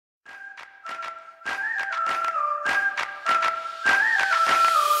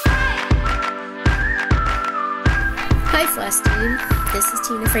Flosstube. This is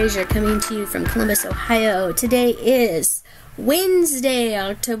TIAG coming to you from Columbus, Ohio. Today is Wednesday,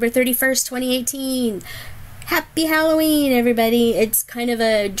 October 31st, 2018. Happy Halloween, everybody. It's kind of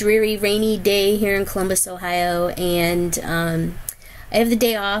a dreary, rainy day here in Columbus, Ohio, and I have the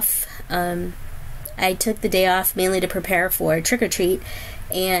day off. I took the day off mainly to prepare for trick-or-treat,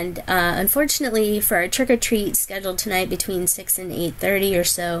 and unfortunately for our trick-or-treat scheduled tonight between 6 and 8:30 or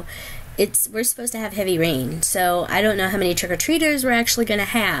so, we're supposed to have heavy rain, so I don't know how many trick-or-treaters we're actually going to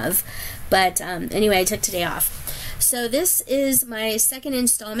have, but anyway, I took today off. So this is my second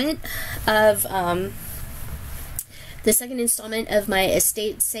installment of my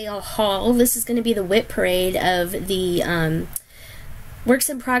estate sale haul. This is going to be the whip parade of the works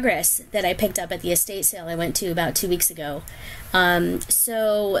in progress that I picked up at the estate sale I went to about 2 weeks ago.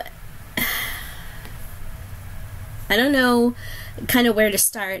 So I don't know kind of where to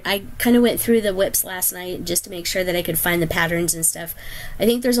start. I kind of went through the whips last night just to make sure that I could find the patterns and stuff. I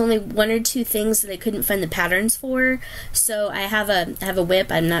think there's only one or two things that I couldn't find the patterns for. So I have a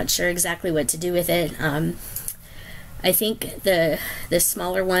whip. I'm not sure exactly what to do with it. I think the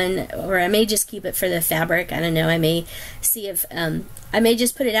smaller one, or I may just keep it for the fabric. I don't know. I may see if I may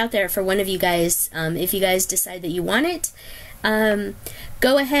just put it out there for one of you guys. If you guys decide that you want it,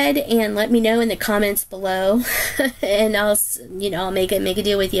 go ahead and let me know in the comments below, and I'll make a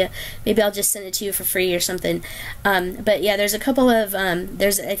deal with you. Maybe I'll just send it to you for free or something. But yeah, there's a couple of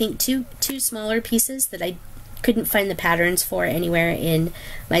there's I think two smaller pieces that I couldn't find the patterns for anywhere in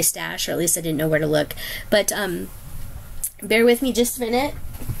my stash, or at least I didn't know where to look. But bear with me just a minute.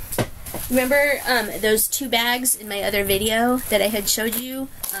 Remember those two bags in my other video that I had showed you?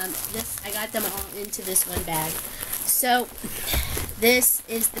 I got them all into this one bag. So this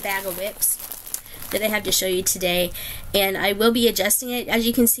is the bag of whips that I have to show you today, and I will be adjusting it. As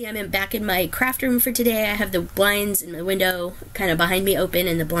you can see, I'm back in my craft room for today. I have the blinds in my window kind of behind me open,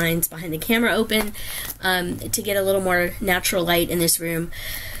 and the blinds behind the camera open, to get a little more natural light in this room.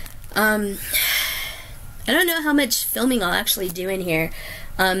 I don't know how much filming I'll actually do in here.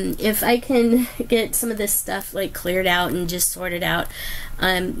 If I can get some of this stuff like cleared out and just sorted out,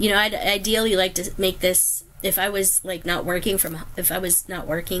 I'd ideally like to make this, if I was like not working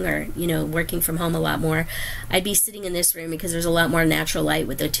or working from home a lot more, I'd be sitting in this room because there's a lot more natural light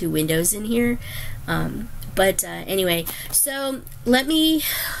with the two windows in here. But anyway, so let me,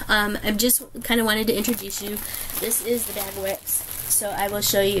 I just kind of wanted to introduce you. This is the bag of whips. So I will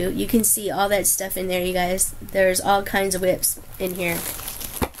show you. You can see all that stuff in there, you guys. There's all kinds of whips in here.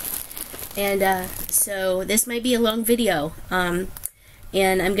 And so this might be a long video. And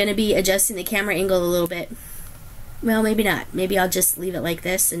I'm going to be adjusting the camera angle a little bit. Well, maybe not. Maybe I'll just leave it like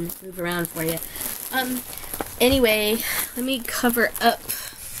this and move around for you. Anyway, let me cover up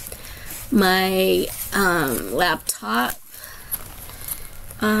my laptop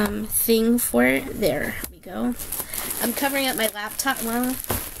thing for it. There we go. I'm covering up my laptop. Well,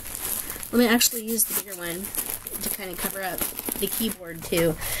 let me actually use the bigger one to kind of cover up the keyboard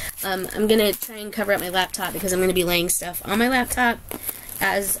too. I'm going to try and cover up my laptop because I'm going to be laying stuff on my laptop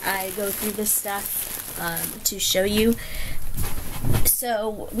as I go through this stuff to show you,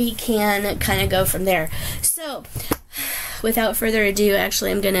 so we can kind of go from there. So without further ado,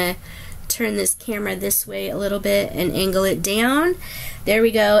 actually I'm going to turn this camera this way a little bit and angle it down. There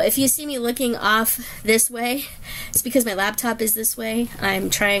we go. If you see me looking off this way, it's because my laptop is this way. I'm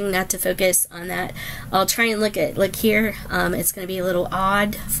trying not to focus on that. I'll try and look here. It's going to be a little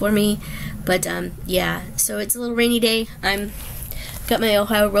odd for me, but yeah. So it's a little rainy day. I'm got my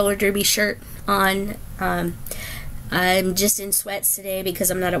Ohio roller derby shirt on. I'm just in sweats today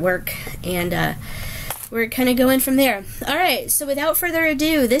because I'm not at work, and we're kind of going from there. Alright, so without further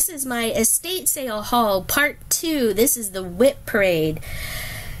ado, this is my estate sale haul, part 2. This is the whip parade.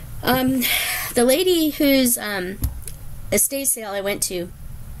 The lady whose estate sale I went to,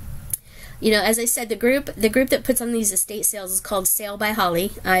 as I said, the group that puts on these estate sales is called Sale by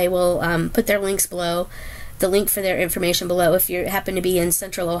Holly. I will put their links below, the link for their information below. If you happen to be in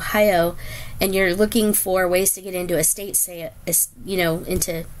Central Ohio and you're looking for ways to get into estate sale,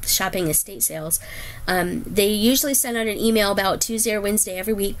 into shopping estate sales, they usually send out an email about Tuesday or Wednesday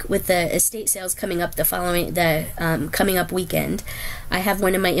every week with the estate sales coming up coming up weekend. I have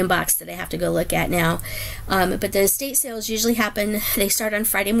one in my inbox that I have to go look at now. But the estate sales usually happen. They start on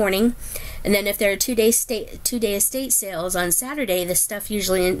Friday morning, and then if there are two-day estate sales on Saturday, the stuff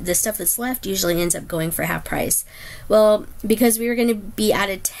that's left usually ends up going for half price. Well, because we were going to be out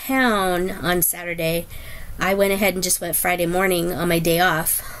of town on Saturday, I went ahead and just went Friday morning on my day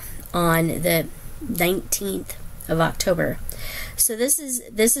off on the 19th of October. So this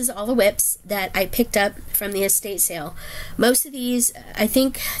is all the whips that I picked up from the estate sale. Most of these, I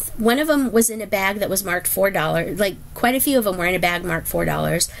think one of them was in a bag that was marked $4. Like, quite a few of them were in a bag marked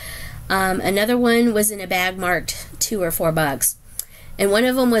 $4. Another one was in a bag marked $2 or $4. And one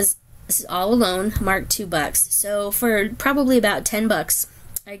of them was all alone, marked $2. So for probably about $10,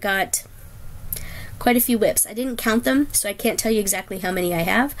 I got quite a few whips. I didn't count them, so I can't tell you exactly how many I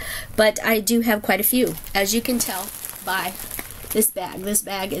have, but I do have quite a few, as you can tell by this bag. This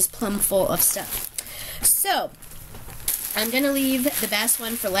bag is plumb full of stuff. So I'm going to leave the best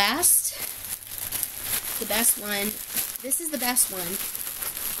one for last. The best one, this is the best one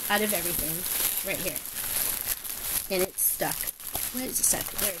out of everything, right here. And it's stuck. Where is it stuck?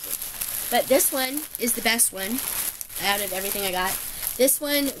 Where is it? But this one is the best one out of everything I got. This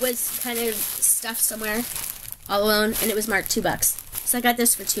one was kind of stuffed somewhere all alone, and it was marked $2. So I got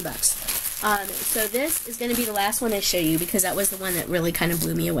this for $2. So this is going to be the last one I show you, because that was the one that really kind of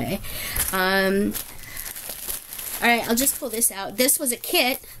blew me away. Alright, I'll just pull this out. This was a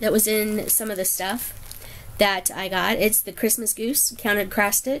kit that was in some of the stuff that I got. It's the Christmas Goose Counted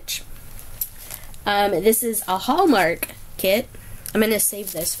Cross Stitch. This is a Hallmark kit. I'm going to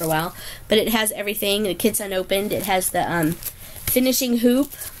save this for a while, but it has everything. The kit's unopened. It has the finishing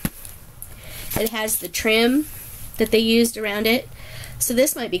hoop. It has the trim that they used around it. So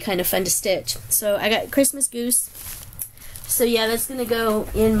this might be kind of fun to stitch. So I got Christmas Goose. So yeah, that's going to go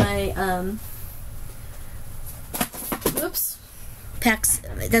in my packs.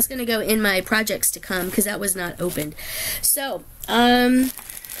 That's going to go in my projects to come, because that was not opened. So put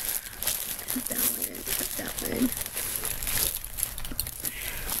that one.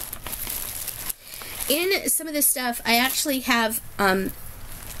 In some of this stuff, I actually have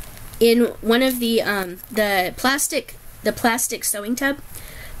in one of the plastic sewing tub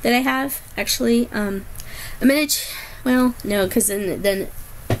that I have. Actually, I'm gonna well, no, because then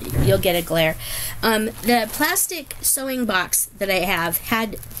you'll get a glare. The plastic sewing box that I have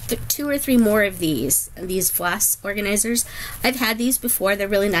had 2 or 3 more of these floss organizers. I've had these before. They're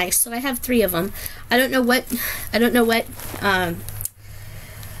really nice. So I have 3 of them. I don't know what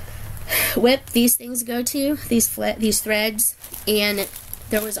whip these things go to, these threads, and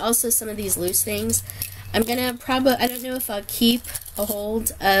there was also some of these loose things. I'm gonna probably, I don't know if I'll keep a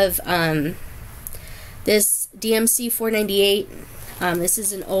hold of this DMC 498. This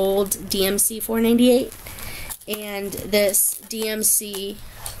is an old DMC 498, and this DMC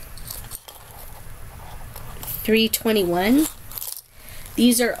 321.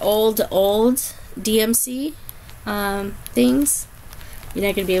 These are old DMC things. You're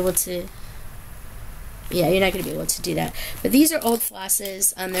not going to be able to, yeah, you're not going to be able to do that. But these are old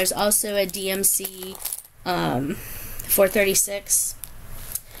flosses. There's also a DMC 436.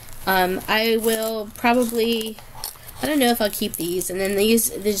 I will probably, I don't know if I'll keep these. And then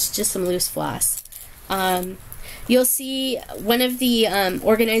there's just some loose floss. You'll see one of the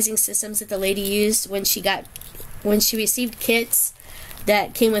organizing systems that the lady used when she received kits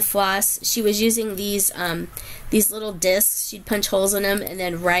that came with floss. She was using these little discs. She'd punch holes in them and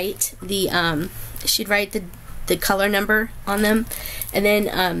then write she'd write the color number on them, and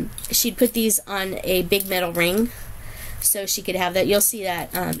then she'd put these on a big metal ring so she could have that. You'll see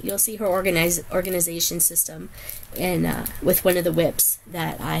that. You'll see her organization system, and with one of the whips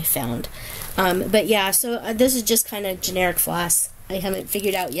that I found. But yeah, so this is just kind of generic floss. I haven't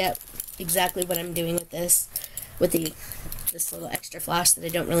figured out yet exactly what I'm doing with this, with this little extra floss that I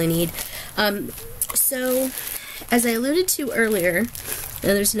don't really need. So, as I alluded to earlier,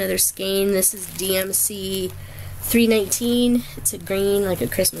 now there's another skein. This is DMC 319. It's a green, like a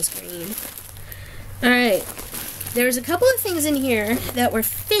Christmas green. Alright, there's a couple of things in here that were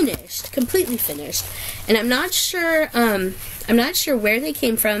finished, completely finished, and I'm not sure where they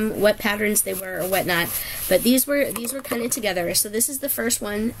came from, what patterns they were or whatnot, but these were kind of together. So this is the first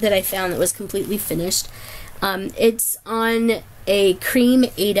one that I found that was completely finished. It's on a cream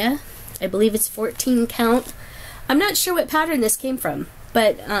Ada. I believe it's 14 count. I'm not sure what pattern this came from,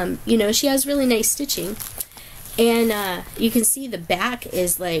 but you know, she has really nice stitching, and you can see the back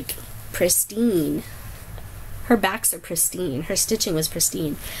is like pristine. Her backs are pristine. Her stitching was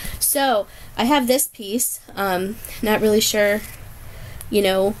pristine. So I have this piece. Not really sure, you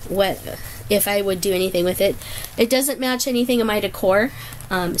know, if I would do anything with it. It doesn't match anything in my decor,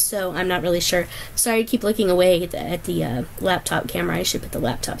 so I'm not really sure. Sorry, I keep looking away at the laptop camera. I should put the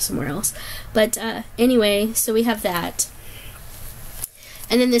laptop somewhere else. But anyway, so we have that.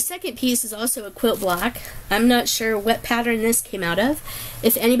 And then the second piece is also a quilt block. I'm not sure what pattern this came out of.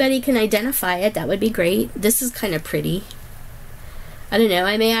 If anybody can identify it, that would be great. This is kind of pretty. I don't know,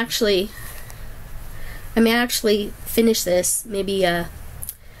 I may actually I may actually finish this, maybe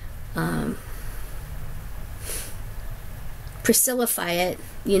Priscillify it,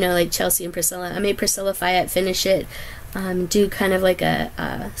 you know, like Chelsea and Priscilla. I may Priscillify it, finish it, do kind of like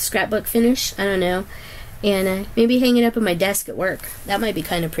a scrapbook finish, I don't know, and maybe hang it up on my desk at work. That might be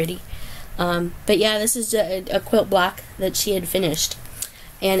kind of pretty. But yeah, this is a quilt block that she had finished.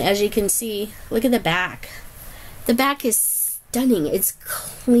 And as you can see, look at the back. The back is stunning. It's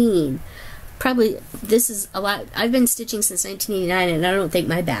clean. Probably, this is a lot. I've been stitching since 1989, and I don't think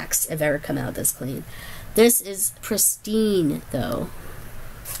my backs have ever come out this clean. This is pristine, though.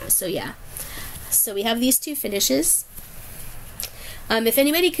 So yeah. So we have these two finishes. If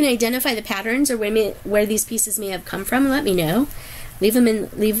anybody can identify the patterns or where these pieces may have come from, let me know. Leave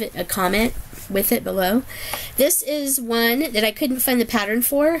a comment with it below. This is one that I couldn't find the pattern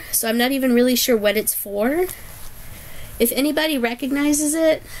for, so I'm not even really sure what it's for. If anybody recognizes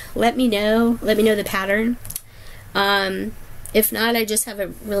it, let me know. Let me know the pattern. If not, I just have a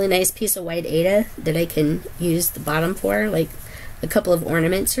really nice piece of white Aida that I can use the bottom for, like a couple of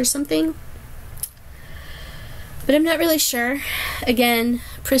ornaments or something. But I'm not really sure. Again,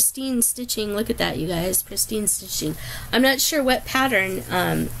 pristine stitching. Look at that, you guys. Pristine stitching. I'm not sure what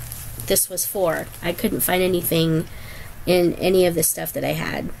pattern this was for. I couldn't find anything in any of the stuff that I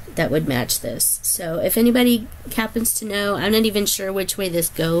had that would match this. So if anybody happens to know, I'm not even sure which way this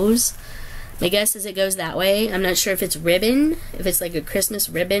goes. My guess is it goes that way. I'm not sure if it's ribbon, if it's like a Christmas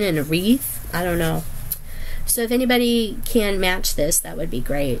ribbon and a wreath. I don't know. So if anybody can match this, that would be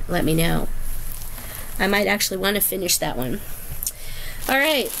great. Let me know. I might actually want to finish that one.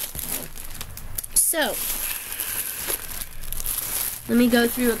 Alright, so let me go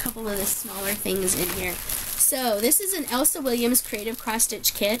through a couple of the smaller things in here. So this is an Elsa Williams Creative Cross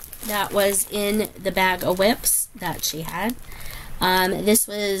Stitch Kit that was in the bag of whips that she had. This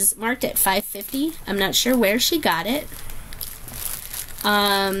was marked at $5.50. I'm not sure where she got it.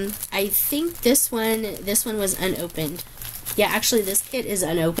 I think this one was unopened. Yeah, actually this kit is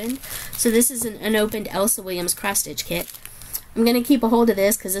unopened. So this is an unopened Elsa Williams cross stitch kit. I'm going to keep a hold of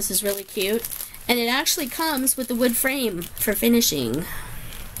this because this is really cute. And it actually comes with the wood frame for finishing.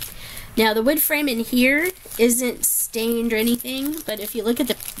 Now the wood frame in here isn't stained or anything, but if you look at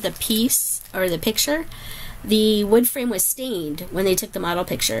the piece or the picture, the wood frame was stained when they took the model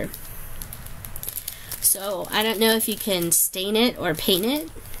picture. So I don't know if you can stain it or paint it,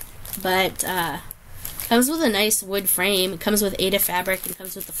 but comes with a nice wood frame. It comes with Aida fabric and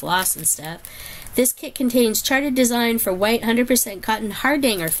comes with the floss and stuff. This kit contains charted design for white 100% cotton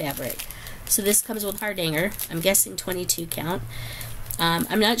hardanger fabric. So this comes with hardanger. I'm guessing 22 count.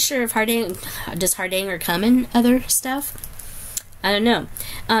 I'm not sure if does hardanger come in other stuff? I don't know.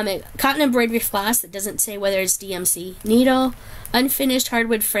 Cotton embroidery floss that doesn't say whether it's DMC. Needle, unfinished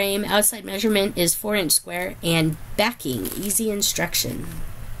hardwood frame, outside measurement is 4-inch square, and backing, easy instruction.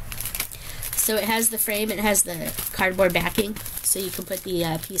 So it has the frame, it has the cardboard backing, so you can put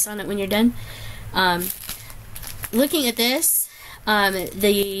the piece on it when you're done. Looking at this,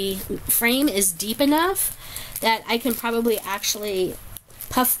 the frame is deep enough that I can probably actually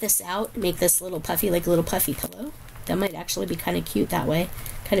puff this out, make this little puffy, like a little puffy pillow. That might actually be kind of cute that way.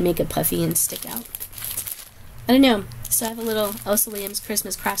 Kind of make it puffy and stick out. I don't know. So I have a little Elsa Williams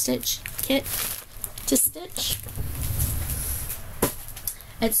Christmas cross stitch kit to stitch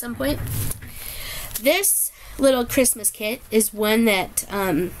at some point. This little Christmas kit is one that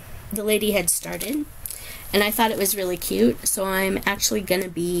the lady had started, and I thought it was really cute, so I'm actually going to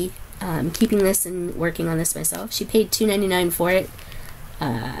be keeping this and working on this myself. She paid $2.99 for it.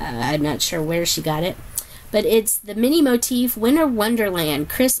 I'm not sure where she got it, but it's the Mini Motif Winter Wonderland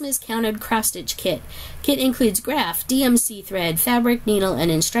Christmas Counted Cross Stitch Kit. Kit includes graph, DMC thread, fabric, needle,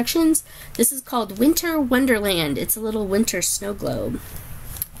 and instructions. This is called Winter Wonderland. It's a little winter snow globe.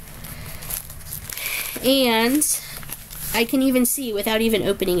 And I can even see, without even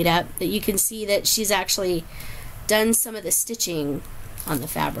opening it up, that you can see that she's actually done some of the stitching on the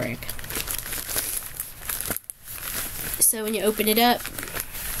fabric. So when you open it up,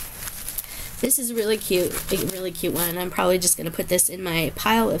 this is really cute, a really cute one. I'm probably just going to put this in my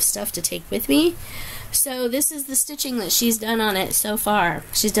pile of stuff to take with me. So this is the stitching that she's done on it so far.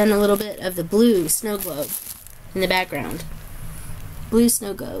 She's done a little bit of the blue snow globe in the background. Blue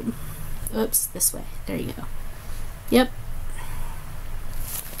snow globe. Oops, this way. There you go. Yep.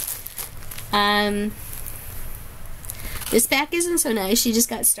 This back isn't so nice. She just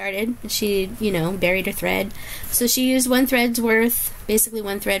got started. She, you know, buried her thread. So she used basically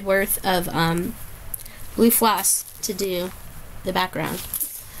one thread worth of blue floss to do the background.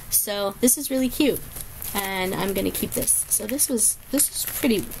 So this is really cute, and I'm going to keep this. So this was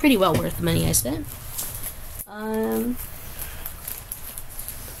pretty well worth the money I spent.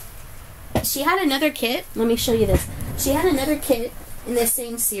 She had another kit. Let me show you this. She had another kit in the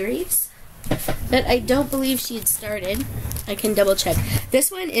same series that I don't believe she had started. I can double check.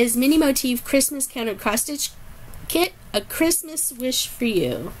 This one is Mini Motif Christmas Counted Cross Stitch Kit. A Christmas Wish for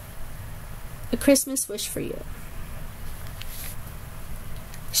You. A Christmas Wish for You.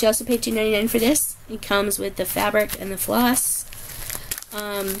 She also paid $2.99 for this. It comes with the fabric and the floss.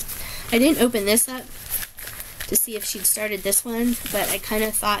 I didn't open this up to see if she'd started this one, but I kind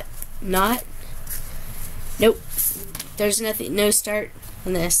of thought not. Nope. There's nothing, no start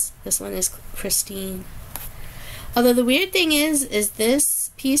on this. This one is pristine. Although the weird thing is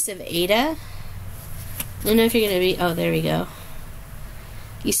this piece of Ada, I don't know if you're going to be, oh, there we go.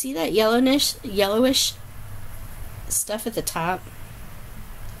 You see that yellowish stuff at the top?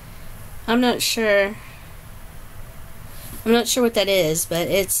 I'm not sure what that is, but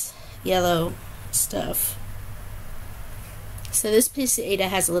it's yellow stuff. So this piece of Ada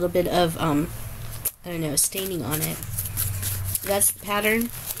has a little bit of, I don't know, staining on it. That's the pattern?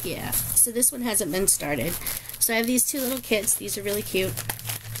 Yeah. So this one hasn't been started. So I have these two little kits. These are really cute.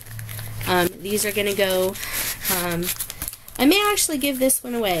 These are going to go, I may actually give this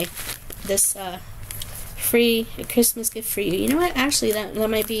one away. This, free, a Christmas gift for you. You know what? Actually, that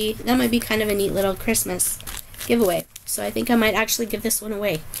might be kind of a neat little Christmas giveaway. So I think I might actually give this one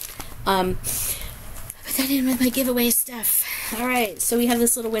away. Put that in with my giveaway stuff. All right, so we have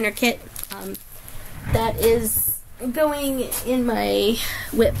this little winter kit that is going in my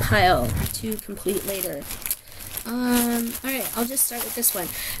whip pile to complete later. Alright, I'll just start with this one.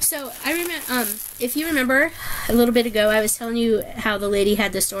 So, I remember, if you remember, a little bit ago, I was telling you how the lady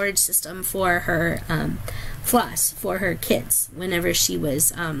had the storage system for her, floss, for her kits, whenever she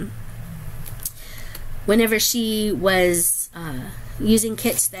was using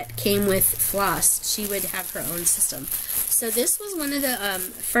kits that came with floss, she would have her own system. So this was one of the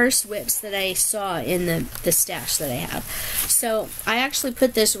first whips that I saw in the stash that I have. So I actually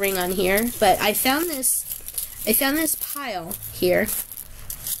put this ring on here, but I found this pile here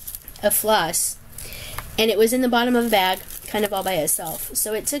of floss, and it was in the bottom of a bag, kind of all by itself.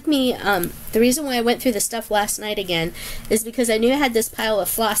 So it took me, the reason why I went through the stuff last night again is because I knew I had this pile of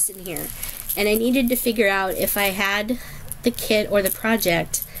floss in here, and I needed to figure out if I had the kit or the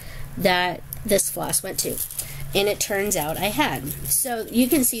project that this floss went to. And it turns out I had. So you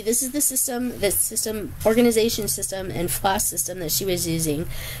can see this is the system, organization system and floss system that she was using.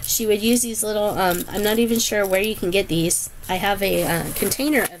 She would use these little, I'm not even sure where you can get these. I have a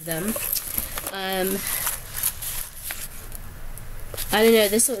container of them. I don't know,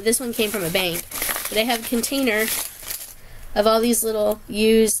 this one came from a bank. But I have a container of all these little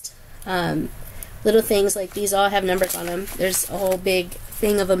used little things. Like these all have numbers on them. There's a whole big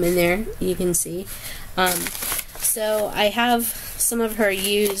thing of them in there, you can see. So I have some of her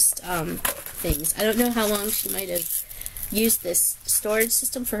used things. I don't know how long she might have used this storage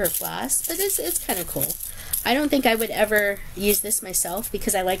system for her floss, but it's kind of cool. I don't think I would ever use this myself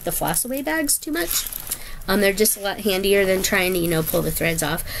because I like the floss away bags too much. They're just a lot handier than trying to, you know, pull the threads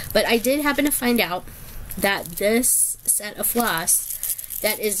off. But I did happen to find out that this set of floss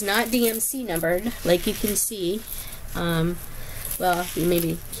that is not DMC numbered, like you can see, well, you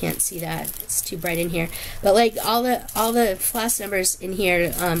maybe can't see that, it's too bright in here, but like all the floss numbers in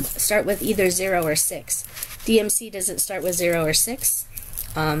here start with either 0 or 6. DMC doesn't start with 0 or 6.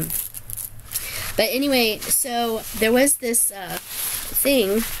 But anyway, so there was this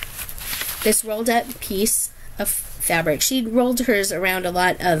thing, this rolled up piece of fabric. She rolled hers around a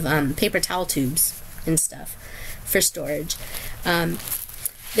lot of paper towel tubes and stuff for storage.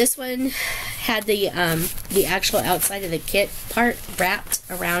 This one had the actual outside of the kit part wrapped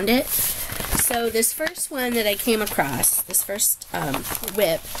around it. So this first one that I came across, this first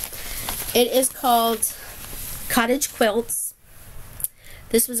whip, it is called Cottage Quilts.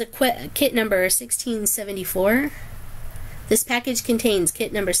 This was a kit number 1674. This package contains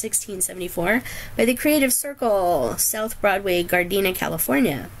kit number 1674 by the Creative Circle, South Broadway, Gardena,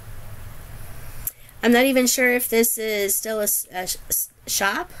 California. I'm not even sure if this is still a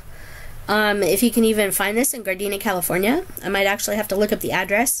shop. If you can even find this in Gardena, California. I might actually have to look up the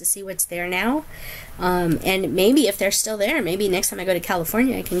address to see what's there now. And maybe if they're still there, maybe next time I go to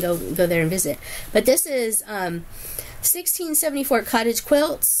California I can go there and visit. But this is 1674 Cottage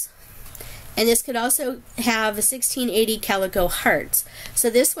Quilts. And this could also have a 1680 Calico Hearts. So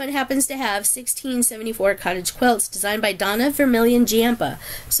this one happens to have 1674 Cottage Quilts designed by Donna Vermillion Giampa.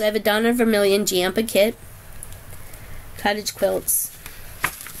 So I have a Donna Vermillion Giampa kit. Cottage Quilts.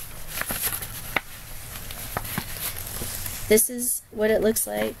 This is what it looks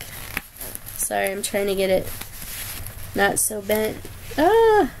like. Sorry, I'm trying to get it not so bent.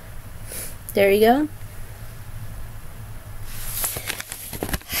 Ah! There you go.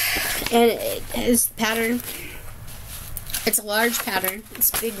 And it has pattern. It's a large pattern. It's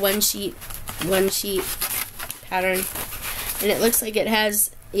a big one sheet pattern. And it looks like it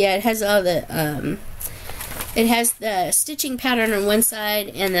has, yeah, it has all the, it has the stitching pattern on one side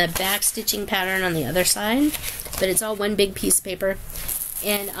and the back stitching pattern on the other side. But it's all one big piece of paper.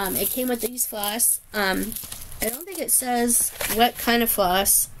 And it came with these floss. I don't think it says what kind of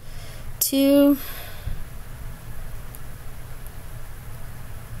floss.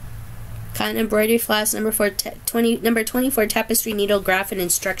 Cotton embroidery floss number 24 tapestry needle graph and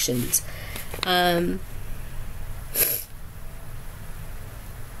instructions.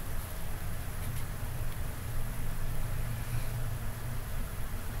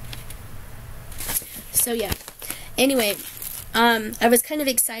 So yeah. Anyway, I was kind of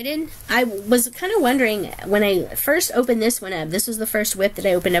excited. I was kind of wondering when I first opened this one up. This was the first whip that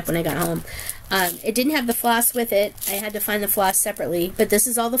I opened up when I got home. It didn't have the floss with it. I had to find the floss separately. But this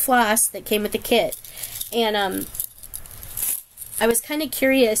is all the floss that came with the kit. And I was kind of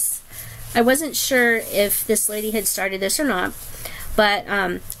curious. I wasn't sure if this lady had started this or not. But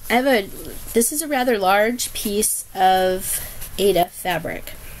this is a rather large piece of Aida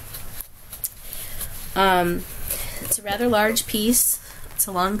fabric. It's a rather large piece. It's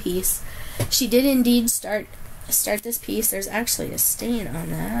a long piece. She did indeed start this piece. There's actually a stain on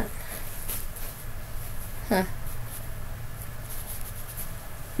that. Huh.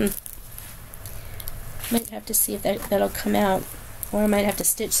 Might have to see if that'll come out. Or I might have to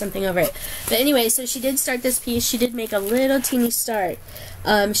stitch something over it. But anyway, so she did start this piece. She did make a little teeny start.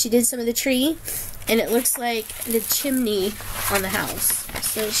 She did some of the tree. And it looks like the chimney on the house.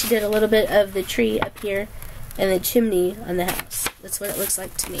 So she did a little bit of the tree up here and the chimney on the house. That's what it looks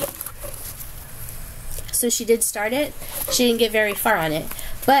like to me. So she did start it. She didn't get very far on it.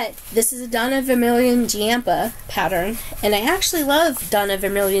 But this is a Donna Vermilion Giampa pattern. And I actually love Donna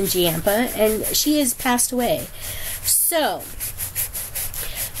Vermilion Giampa. And she has passed away. So,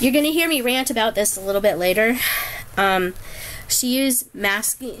 you're going to hear me rant about this a little bit later. She used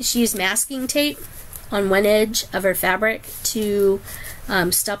masking tape on one edge of her fabric to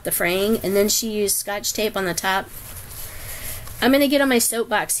stop the fraying, and then she used Scotch tape on the top. I'm going to get on my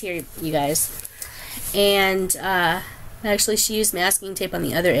soapbox here, you guys. And actually she used masking tape on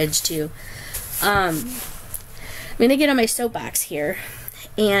the other edge too. I'm going to get on my soapbox here.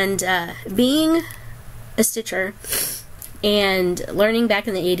 And being a stitcher and learning back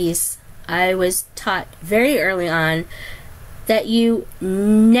in the 80s, I was taught very early on that you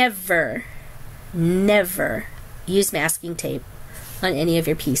never use masking tape on any of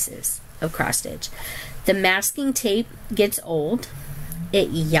your pieces of cross stitch. The masking tape gets old, it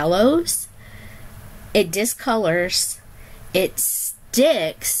yellows, it discolors, it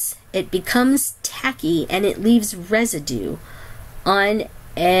sticks, it becomes tacky, and it leaves residue on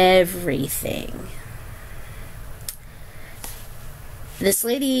everything. This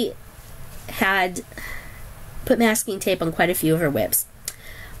lady had put masking tape on quite a few of her whips.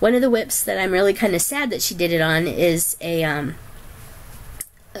 One of the whips that I'm really kind of sad that she did it on is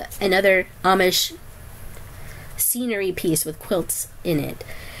another Amish scenery piece with quilts in it.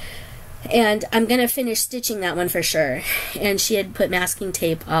 And I'm going to finish stitching that one for sure. And she had put masking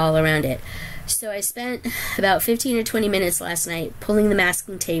tape all around it. So I spent about 15 or 20 minutes last night pulling the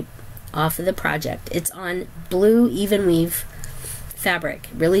masking tape off of the project. It's on blue even weave fabric.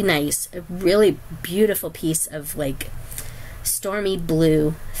 Really nice. A really beautiful piece of like stormy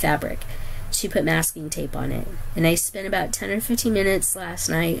blue fabric. She put masking tape on it. And I spent about 10 or 15 minutes last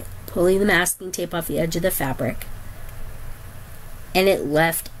night pulling the masking tape off the edge of the fabric. And it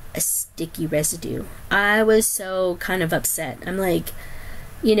left a sticky residue. I was so kind of upset. I'm like,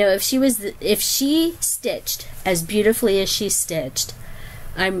 you know, if she stitched as beautifully as she stitched,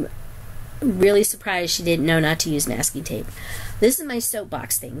 I'm really surprised she didn't know not to use masking tape. This is my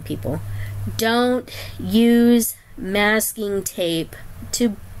soapbox thing, people. Don't use masking tape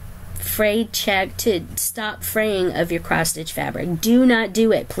to fray check, to stop fraying of your cross stitch fabric. Do not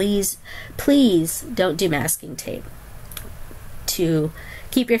do it. Please, please don't do masking tape to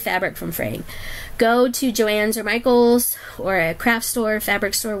keep your fabric from fraying. Go to Joann's or Michael's or a craft store,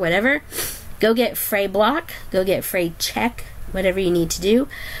 fabric store, whatever. Go get fray block. Go get fray check. Whatever you need to do.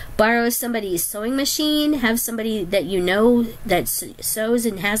 Borrow somebody's sewing machine. Have somebody that you know that sews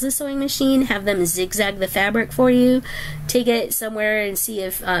and has a sewing machine. Have them zigzag the fabric for you. Take it somewhere and see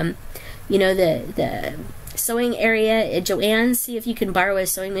if, you know, the sewing area at Joann's. See if you can borrow a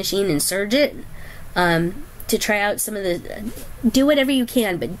sewing machine and serge it. to try out some of the, do whatever you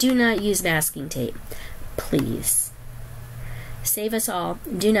can, but do not use masking tape. Please. Save us all.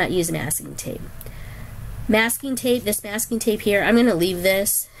 Do not use masking tape. Masking tape, this masking tape here, I'm going to leave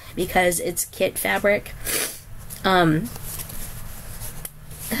this because it's kit fabric.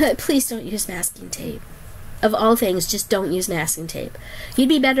 Please don't use masking tape. Of all things, just don't use masking tape. You'd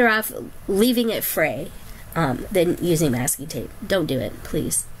be better off leaving it fray than using masking tape. Don't do it,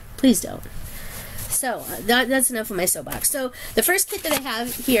 please. Please don't. So, that's enough of my soapbox. So, the first kit that I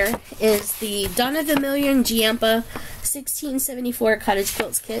have here is the Donna Vermillion Giampa 1674 Cottage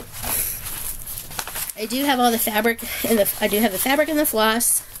Quilts Kit. I do have all the fabric, and I do have the fabric and the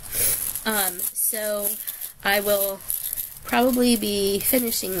floss. So, I will probably be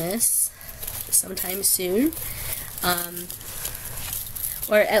finishing this sometime soon.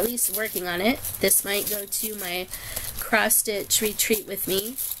 Or at least working on it. This might go to my cross-stitch retreat with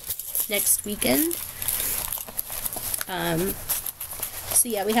me next weekend. So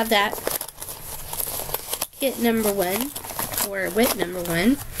yeah, we have that. Kit number 1, or whip number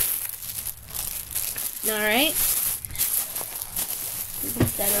 1. Alright.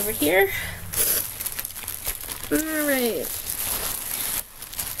 Put that over here. Alright.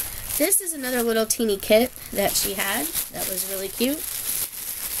 This is another little teeny kit that she had that was really cute.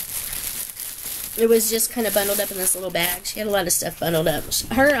 It was just kind of bundled up in this little bag. She had a lot of stuff bundled up.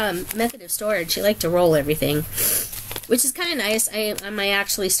 Her method of storage, she liked to roll everything, which is kind of nice. I might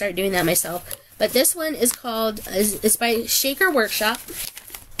actually start doing that myself. But this one is called, it's by Shaker Workshop.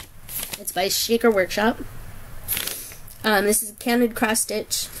 It's by Shaker Workshop. This is canted cross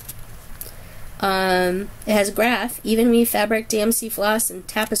stitch. It has graph, even weave fabric, DMC floss, and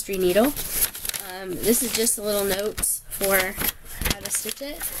tapestry needle. This is just the little notes for how to stitch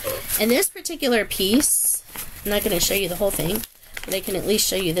it. And this particular piece, I'm not going to show you the whole thing, but I can at least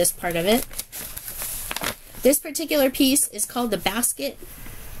show you this part of it. This particular piece is called the basket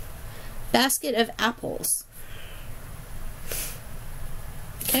of apples.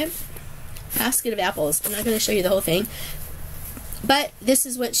 Okay? Basket of apples. I'm not going to show you the whole thing, but this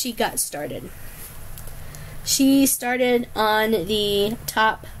is what she got started. She started on the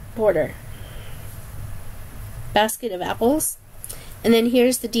top border. Basket of apples. And then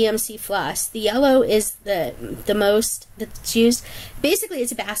here's the DMC floss. The yellow is the most that's used. Basically,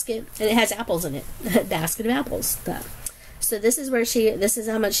 it's a basket, and it has apples in it. A basket of apples. So this is where this is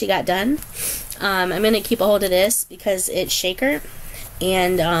how much she got done. I'm going to keep a hold of this because it's Shaker.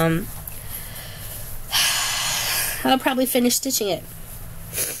 And I'll probably finish stitching it.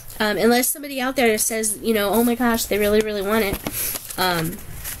 Unless somebody out there says, you know, oh my gosh, they really, really want it.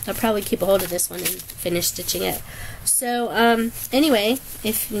 I'll probably keep a hold of this one and finish stitching it. So, anyway,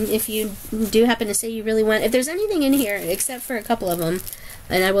 if you do happen to say you really want, if there's anything in here, except for a couple of them,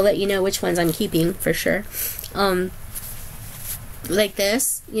 and I will let you know which ones I'm keeping, for sure, like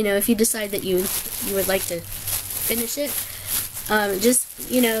this, you know, if you decide that you would like to finish it, just,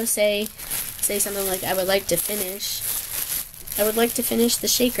 you know, say something like, I would like to finish the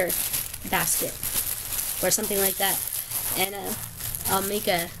Shaker basket, or something like that, and, I'll make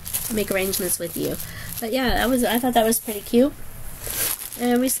arrangements with you. But yeah, I thought that was pretty cute.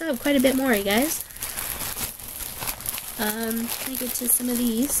 And we still have quite a bit more, you guys. Let me get to some of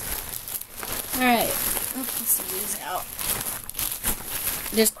these. Alright, let's see these out.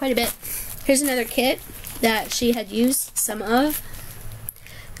 There's quite a bit. Here's another kit that she had used some of.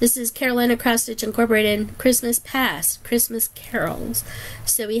 This is Carolina Cross Stitch Incorporated Christmas Past, Christmas Carols.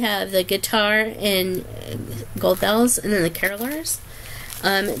 So we have the guitar and gold bells, and then the carolers.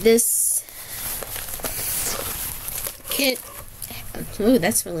 This kit, ooh,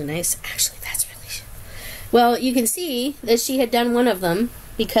 that's really nice. Actually, that's really, well, you can see that she had done one of them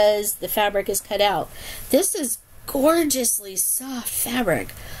because the fabric is cut out. This is gorgeously soft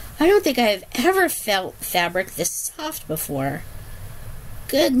fabric. I don't think I have ever felt fabric this soft before.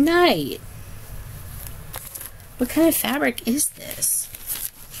 Good night. What kind of fabric is this?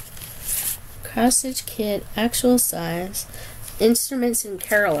 Cross stitch kit, actual size, instruments and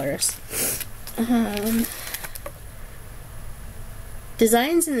carolers.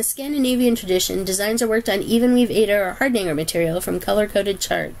 Designs in the Scandinavian tradition. Designs are worked on even weave Aida or Hardhanger material from color-coded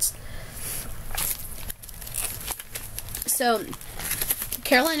charts. So,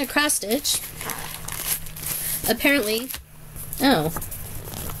 Carolina Cross Stitch, apparently, oh,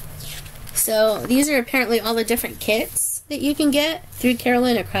 so these are apparently all the different kits that you can get through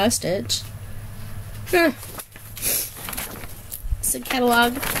Carolina Cross Stitch. It's a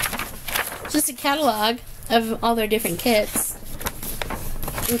catalog, just a catalog of all their different kits.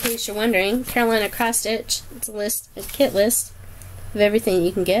 In case you're wondering, Carolina Cross Stitch, it's a list, a kit list of everything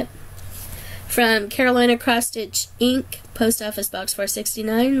you can get from Carolina Cross Stitch Inc., Post Office Box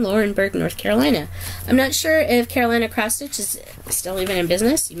 469, Laurinburg, North Carolina. I'm not sure if Carolina Cross Stitch is still even in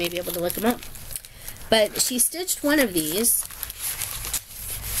business. You may be able to look them up. But she stitched one of these.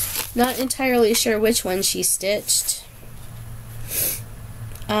 Not entirely sure which one she stitched.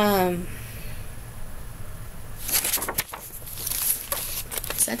 Is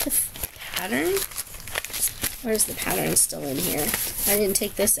that the pattern? Or is the pattern still in here? I didn't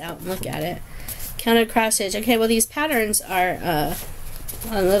take this out and look at it. Counted cross stitch. Okay, well these patterns are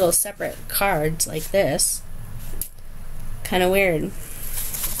on little separate cards like this. Kind of weird.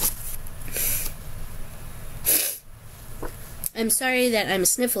 I'm sorry that I'm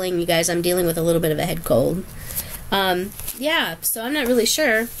sniffling, you guys. I'm dealing with a little bit of a head cold. Yeah, so I'm not really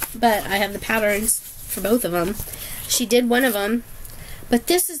sure, but I have the patterns for both of them. She did one of them, but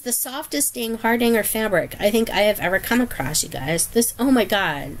this is the softest dang hardanger fabric I think I have ever come across, you guys. This, oh my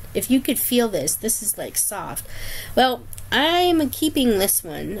god, if you could feel this, this is like soft. Well, I'm keeping this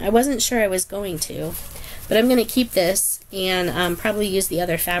one. I wasn't sure I was going to, but I'm going to keep this and probably use the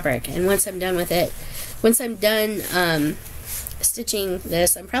other fabric. And once I'm done with it, once I'm done stitching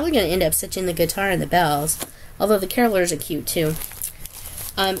this, I'm probably going to end up stitching the guitar and the bells, although the carolers are cute too.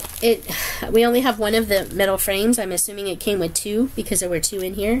 We only have one of the metal frames. I'm assuming it came with two because there were two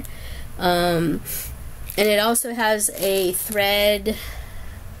in here. And it also has a thread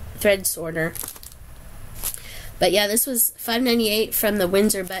sorter. But yeah, this was $5.98 from the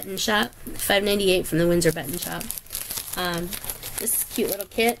Windsor Button Shop. $5.98 from the Windsor Button Shop. This is a cute little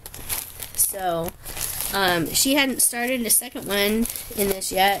kit. So she hadn't started a second one in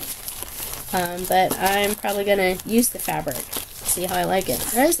this yet, but I'm probably going to use the fabric. See how I like it.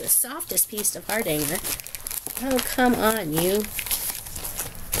 That is the softest piece of hardanger. Oh, come on, you.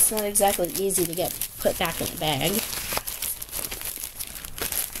 It's not exactly easy to get put back in the bag.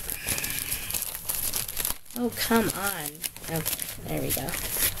 Oh, come on. Okay, there we go.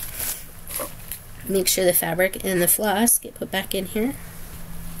 Make sure the fabric and the floss get put back in here.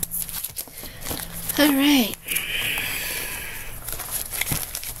 Alright.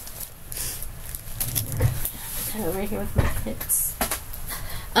 Over here with my kits.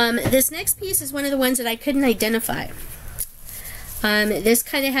 This next piece is one of the ones that I couldn't identify. This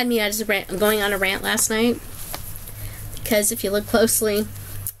kind of had me going on a rant last night, because if you look closely,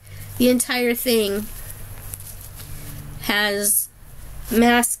 the entire thing has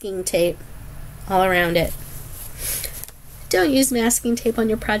masking tape all around it. Don't use masking tape on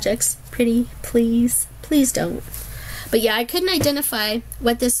your projects, pretty please. Please don't. But yeah, I couldn't identify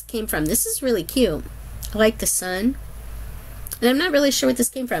what this came from. This is really cute. I like the sun. And I'm not really sure what this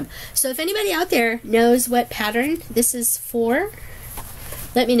came from. So if anybody out there knows what pattern this is for,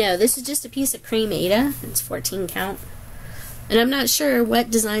 let me know. This is just a piece of cream Aida. It's 14 count. And I'm not sure what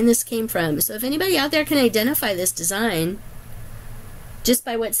design this came from. So if anybody out there can identify this design just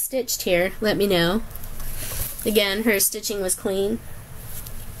by what's stitched here, let me know. Again, her stitching was clean.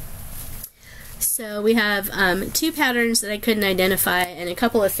 So we have two patterns that I couldn't identify, and a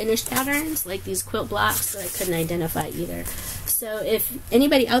couple of finished patterns, like these quilt blocks, that I couldn't identify either. So if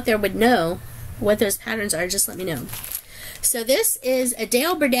anybody out there would know what those patterns are, just let me know. So this is a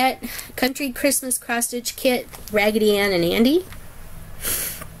Dale Burdett Country Christmas Cross Stitch Kit, Raggedy Ann and Andy.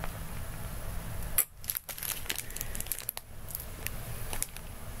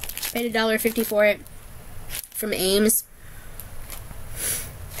 Paid $1.50 for it from Ames.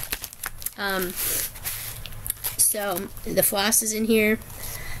 So the floss is in here,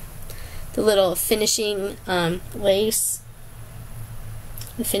 the little finishing lace,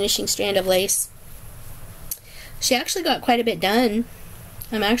 the finishing strand of lace. She actually got quite a bit done.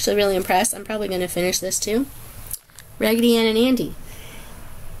 I'm actually really impressed. I'm probably going to finish this too. Raggedy Ann and Andy.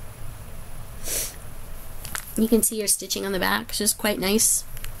 You can see her stitching on the back. It's just quite nice.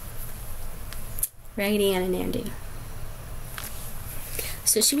 Raggedy Ann and Andy.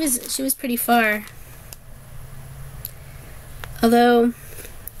 So she was pretty far. Although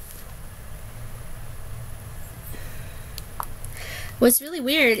what's really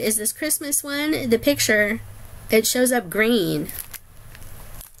weird is this Christmas one, the picture, it shows up green.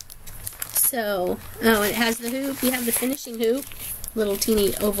 So, oh, it has the hoop. You have the finishing hoop, little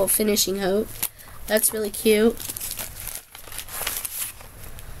teeny oval finishing hoop. That's really cute.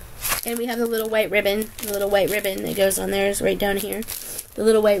 And we have the little white ribbon. The little white ribbon that goes on there is right down here. The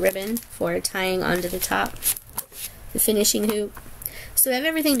little white ribbon for tying onto the top. The finishing hoop. So we have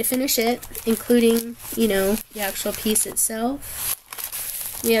everything to finish it, including, you know, the actual piece itself.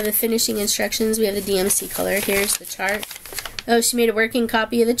 We have the finishing instructions. We have the DMC color. Here's the chart. Oh, she made a working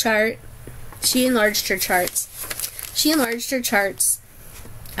copy of the chart. She enlarged her charts. She enlarged her charts.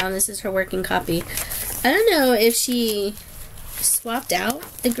 This is her working copy. I don't know if she swapped out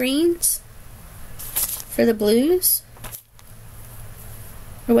the greens for the blues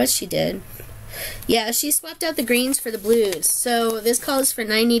or what she did. Yeah, she swapped out the greens for the blues. So this calls for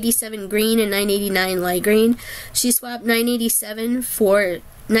 987 green and 989 light green. She swapped 987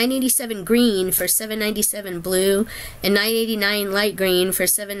 green for 797 blue and 989 light green for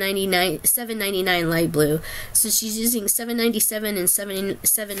 799 light blue. So she's using 797 and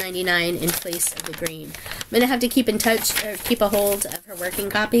 799 in place of the green. I'm gonna have to keep in touch or keep a hold of her working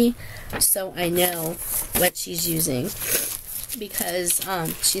copy so I know what she's using, because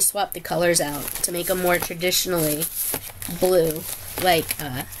she swapped the colors out to make them more traditionally blue, like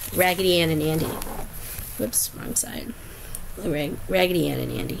Raggedy Ann and Andy. Whoops, wrong side. Raggedy Ann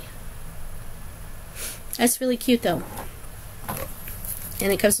and Andy. That's really cute though.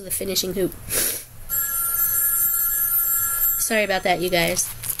 And it comes with a finishing hoop. Sorry about that, you guys.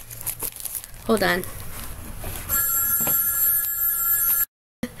 Hold on.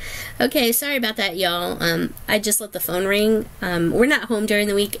 Okay, sorry about that, y'all. I just let the phone ring. We're not home during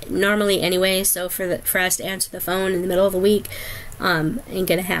the week normally anyway, so for us to answer the phone in the middle of the week ain't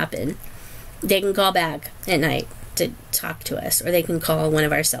gonna happen. They can call back at night to talk to us, or they can call one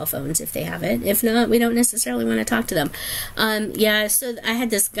of our cell phones if they have it. If not, we don't necessarily want to talk to them. Yeah, so I had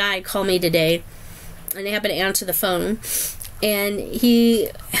this guy call me today, and I happened to answer the phone, and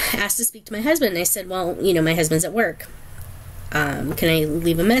he asked to speak to my husband, and I said, well, you know, my husband's at work. Can I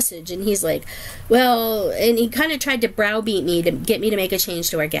leave a message? And he's like, well, and he kind of tried to browbeat me to get me to make a change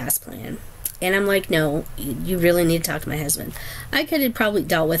to our gas plan. And I'm like, no, you really need to talk to my husband. I could have probably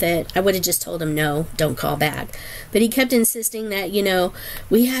dealt with it. I would have just told him, no, don't call back. But he kept insisting that, you know,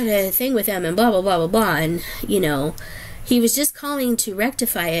 we had a thing with him and blah, blah, blah, blah, blah. And, you know, he was just calling to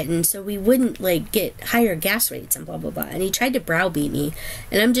rectify it, and so we wouldn't, like, get higher gas rates and blah, blah, blah. And he tried to browbeat me.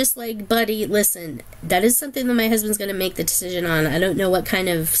 And I'm just like, buddy, listen, that is something that my husband's going to make the decision on. I don't know what kind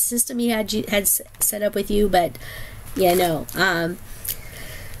of system he had set up with you, but, yeah, no.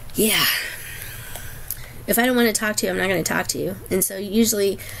 Yeah. If I don't want to talk to you, I'm not going to talk to you. And so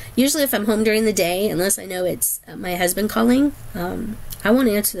usually if I'm home during the day, unless I know it's my husband calling, I won't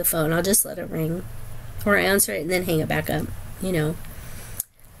answer the phone. I'll just let it ring. Or answer it and then hang it back up, you know.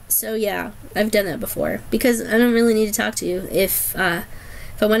 So yeah, I've done that before because I don't really need to talk to you. If I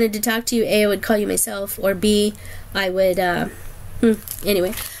wanted to talk to you, A, I would call you myself, or B, I would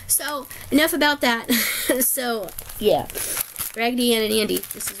anyway. So enough about that. So yeah, Raggedy Ann and Andy.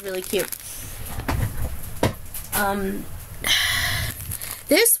 This is really cute.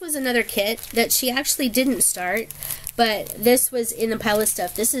 This was another kit that she actually didn't start, but this was in the pile of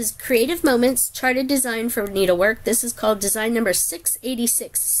stuff. This is Creative Moments Charted Design for Needlework. This is called design number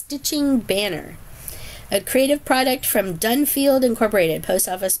 686, Stitching Banner. A creative product from Dunfield Incorporated, Post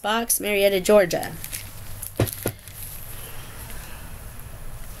Office Box, Marietta, Georgia.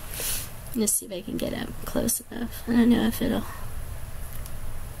 Let's see if I can get up close enough. I don't know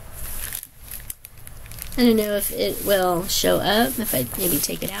if it will show up if I maybe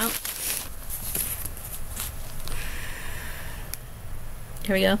take it out.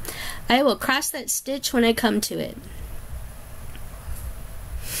 Here we go. I will cross that stitch when I come to it.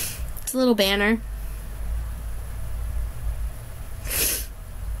 It's a little banner.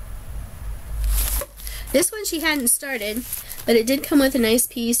 This one she hadn't started, but it did come with a nice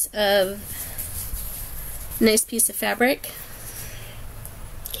piece of fabric.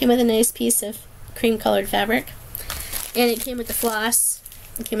 Came with a nice piece of cream colored fabric, and it came with the floss.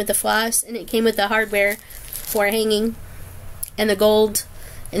 It came with the floss, and it came with the hardware for hanging, and the gold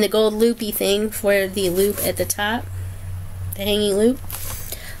loopy thing for the loop at the top, the hanging loop.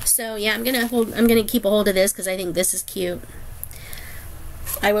 So yeah, I'm gonna keep a hold of this because I think this is cute.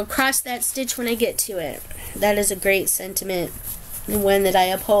 I will cross that stitch when I get to it. That is a great sentiment, and one that I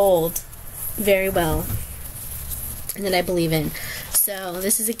uphold very well, and that I believe in. So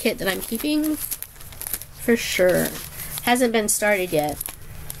this is a kit that I'm keeping for sure. Hasn't been started yet,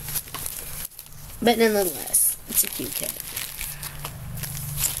 but nonetheless, it's a cute kit.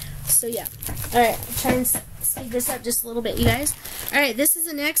 So yeah, alright, try and speed this up just a little bit, you guys. Alright, this is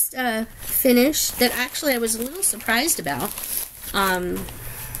the next finish that actually I was a little surprised about.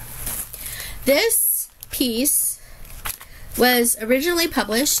 This piece was originally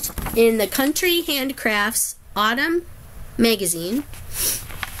published in the Country Handcrafts Autumn magazine.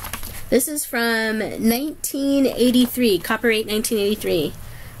 This is from 1983, copyright 1983.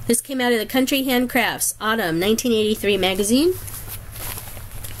 This came out of the Country Handcrafts Autumn 1983 magazine.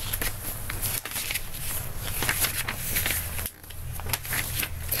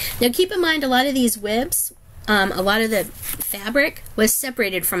 Now keep in mind, a lot of these WIBs, a lot of the fabric was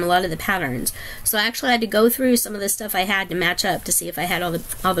separated from a lot of the patterns. So I actually had to go through some of the stuff I had to match up to see if I had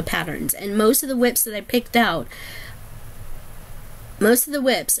all the patterns. And most of the whips that I picked out, most of the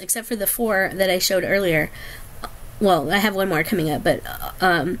whips, except for the 4 that I showed earlier, well, I have one more coming up, but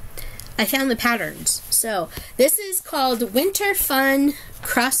I found the patterns. So this is called Winter Fun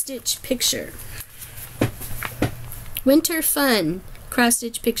Cross Stitch Picture. Winter Fun Cross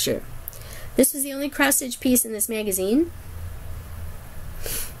Stitch Picture. This was the only cross stitch piece in this magazine.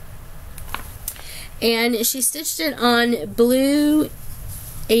 And she stitched it on blue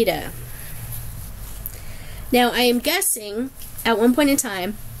Aida. Now I am guessing at one point in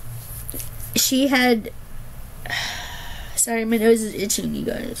time she had, sorry, my nose is itching, you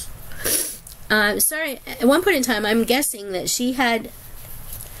guys. Sorry, at one point in time I'm guessing that she had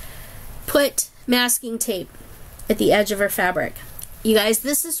put masking tape at the edge of her fabric. You guys,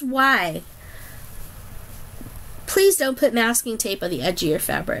 this is why. Please don't put masking tape on the edge of your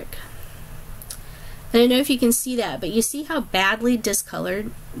fabric. I don't know if you can see that, but you see how badly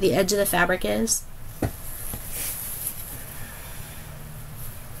discolored the edge of the fabric is?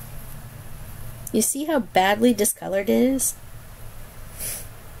 You see how badly discolored it is?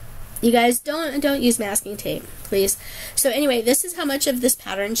 You guys, don't use masking tape, please. So anyway, this is how much of this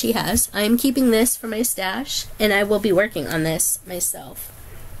pattern she has. I'm keeping this for my stash, and I will be working on this myself.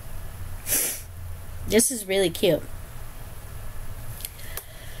 This is really cute.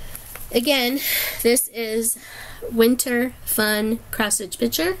 Again, this is Winter Fun Cross Stitch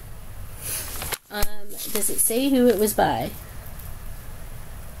Picture. Does it say who it was by?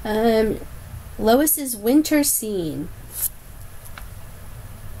 Lois's Winter Scene.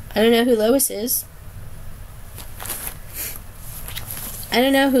 I don't know who Lois is. I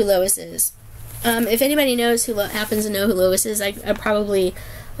don't know who Lois is. If anybody knows who happens to know who Lois is, I could probably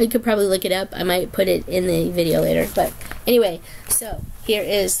look it up. I might put it in the video later. But anyway, so here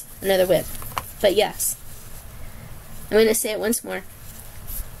is another whip. But yes, I'm going to say it once more.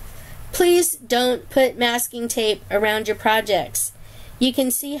 Please don't put masking tape around your projects. You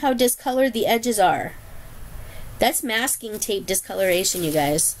can see how discolored the edges are. That's masking tape discoloration, you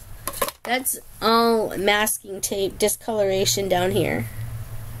guys. That's all masking tape discoloration down here.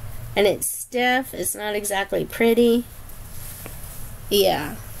 And it's stiff. It's not exactly pretty.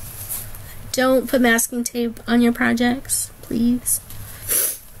 Yeah. Don't put masking tape on your projects, please.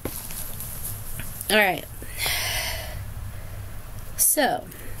 Alright. So,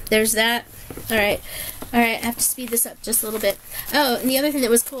 there's that. Alright. Alright, I have to speed this up just a little bit. Oh, and the other thing that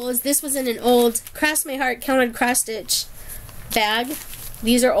was cool is this was in an old Cross My Heart Counted Cross Stitch bag.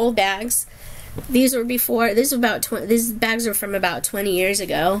 These are old bags. These were before, these bags are from about 20 years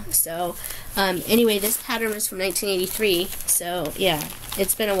ago. So, anyway, this pattern was from 1983. So, yeah,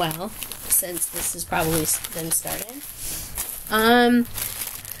 it's been a while since this has probably been started. Then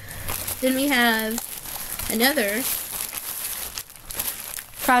we have another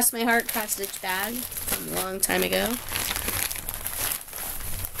Cross My Heart Cross Stitch bag from a long time ago.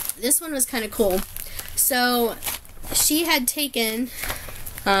 This one was kind of cool. So she had taken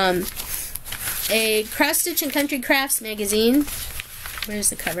a Cross Stitch and Country Crafts magazine. Where's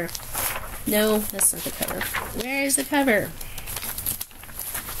the cover? No, that's not the cover. Where is the cover?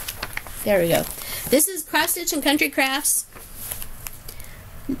 There we go. This is Cross Stitch and Country Crafts,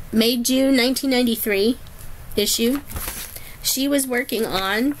 May, June 1993 issue. She was working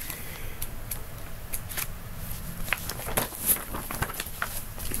on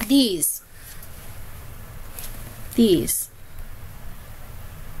these.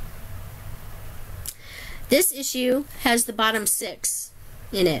 This issue has the bottom 6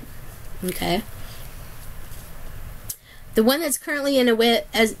 in it. Okay. The one that's currently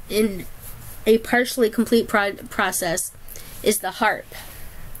in a partially complete process is the harp.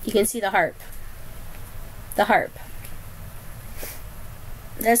 You can see the harp. The harp.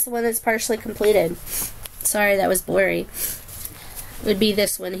 That's the one that's partially completed. Sorry, that was blurry. It would be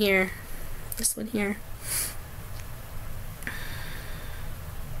this one here. This one here.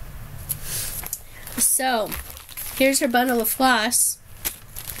 So, here's her bundle of floss.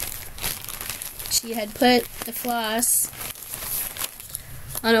 She had put the floss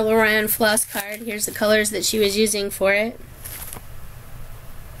on a Loran floss card. Here's the colors that she was using for it.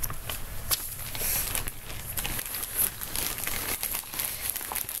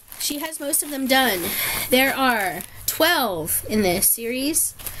 She has most of them done. There are 12 in this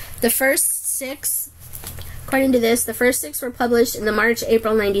series. The first 6, according to this, the first 6 were published in the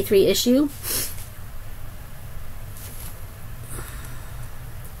March-April 93 issue.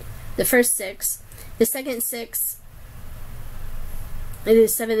 The first 6. The second 6, it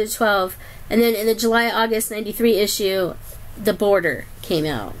is 7 to 12. And then in the July-August 93 issue, the border came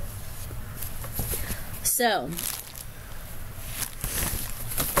out. So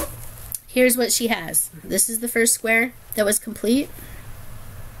here's what she has. This is the first square that was complete.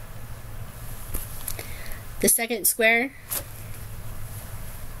 The second square.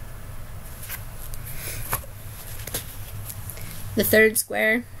 The third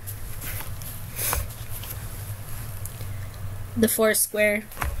square. The fourth square.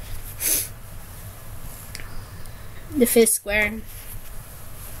 The fifth square.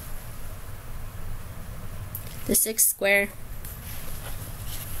 The sixth square.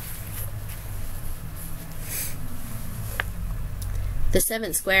 The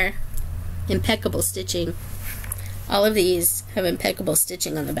seventh square. Impeccable stitching. All of these have impeccable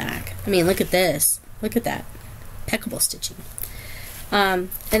stitching on the back. I mean, look at this. Look at that. Impeccable stitching. And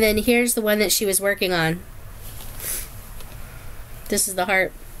then here's the one that she was working on. This is the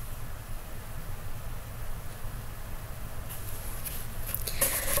heart.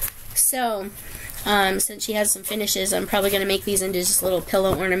 So, since she has some finishes, I'm probably going to make these into just little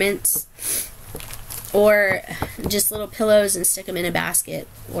pillow ornaments. Or just little pillows and stick them in a basket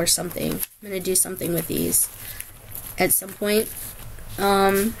or something. I'm going to do something with these at some point.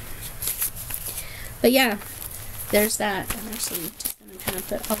 But yeah, there's that. I'm actually just going to kind of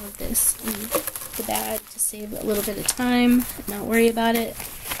put all of this in the bag to save a little bit of time and not worry about it.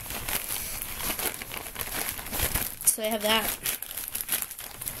 So I have that.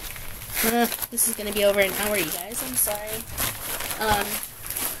 This is going to be over an hour, you guys. I'm sorry.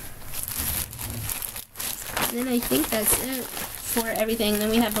 And then I think that's it for everything. Then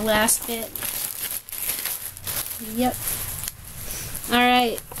we have the last bit. Yep.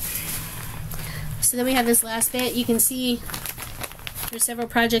 Alright. So then we have this last bit. You can see there's several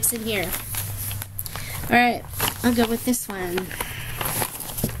projects in here. Alright. I'll go with this one.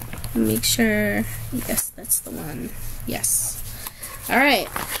 Make sure. Yes, that's the one. Yes. Alright.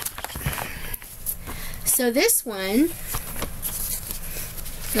 So this one,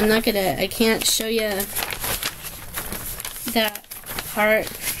 I can't show you that part.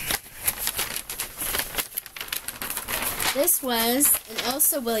 This was an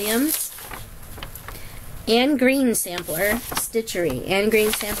Elsa Williams Anne Green sampler stitchery. Anne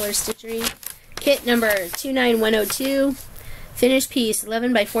Green sampler stitchery. Kit number 29102. Finished piece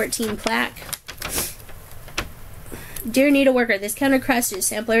 11 by 14 plaque. Dear Needleworker, this counter cross-stitch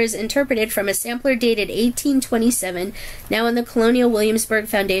sampler is interpreted from a sampler dated 1827, now in the Colonial Williamsburg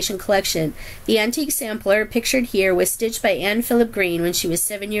Foundation collection. The antique sampler, pictured here, was stitched by Anne Philip Green when she was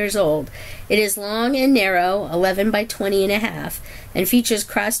 7 years old. It is long and narrow, 11 by 20 and a half, and features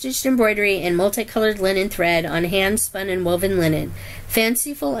cross-stitched embroidery and multicolored linen thread on hand-spun and woven linen.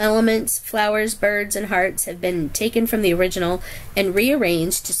 Fanciful elements, flowers, birds, and hearts have been taken from the original and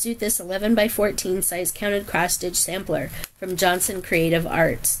rearranged to suit this 11 by 14 size counted cross-stitch sampler from Johnson Creative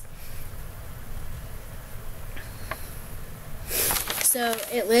Arts. So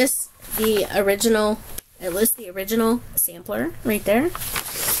it lists the original sampler right there,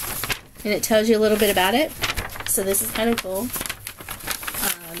 and it tells you a little bit about it. So this is kind of cool.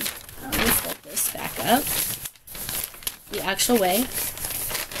 Let me flip this back up the actual way.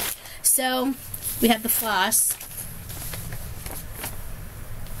 So we have the floss.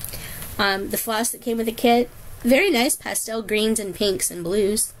 The floss that came with the kit. Very nice pastel greens and pinks and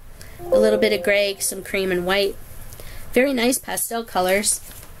blues. A little bit of gray, some cream and white. Very nice pastel colors.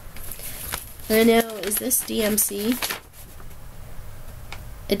 I know, is this DMC?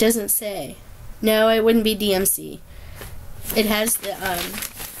 It doesn't say. No, it wouldn't be DMC. It has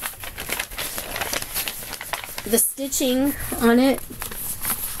the stitching on it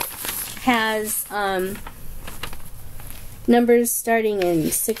has numbers starting in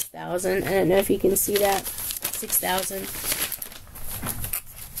 6,000. I don't know if you can see that. 6,000.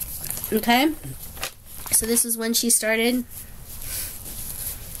 Okay. So this is when she started.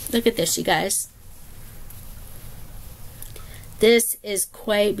 Look at this, you guys. This is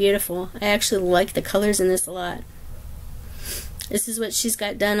quite beautiful. I actually like the colors in this a lot. This is what she's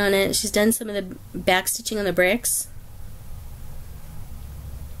got done on it. She's done some of the back stitching on the bricks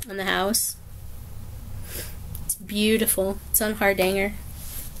on the house. It's beautiful. It's on Hardanger.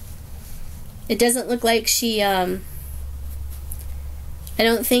 It doesn't look like she, I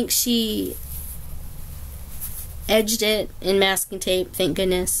don't think she edged it in masking tape, thank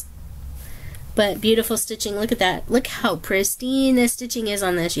goodness. But beautiful stitching. Look at that. Look how pristine the stitching is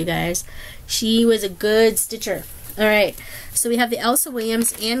on this, you guys. She was a good stitcher. Alright, so we have the Elsa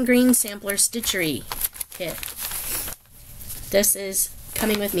Williams Anne Green Sampler Stitchery Kit. This is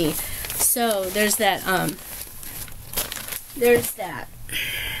coming with me. So there's that,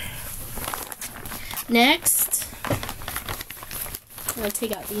 Next, I'm going to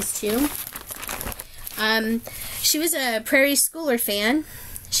take out these two. She was a Prairie Schooler fan.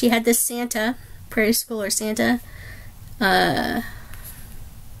 She had this Santa, Prairie Schooler Santa. I'm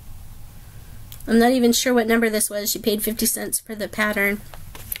not even sure what number this was. She paid 50 cents for the pattern.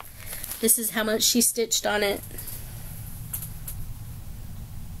 This is how much she stitched on it.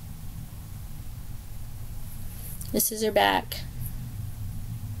 This is her back.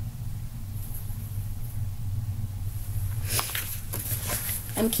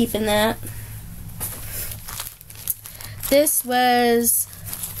 I'm keeping that. This was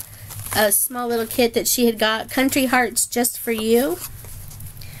a small little kit that she had got. Country Hearts Just for You.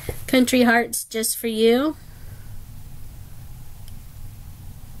 Country Hearts Just for You.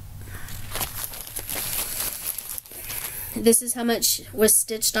 This is how much was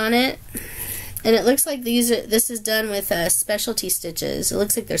stitched on it. And it looks like this is done with specialty stitches. It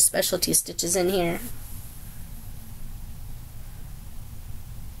looks like there's specialty stitches in here.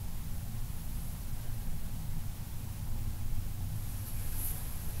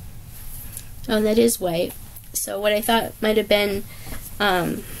 Oh, and that is white. So what I thought might have been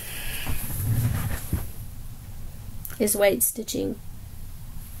is white stitching.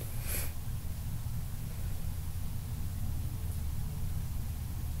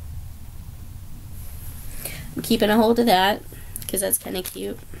 I'm keeping a hold of that because that's kind of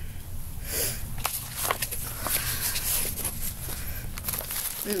cute.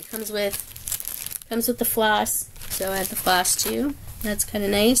 And it comes with the floss, so I have the floss too. That's kind of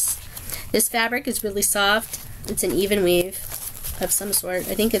nice. This fabric is really soft. It's an even weave of some sort.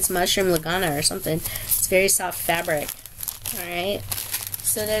 I think it's mushroom lagana or something. It's very soft fabric. Alright,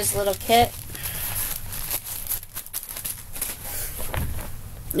 so there's a little kit.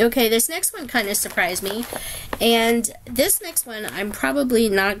 Okay, this next one kind of surprised me. And this next one I'm probably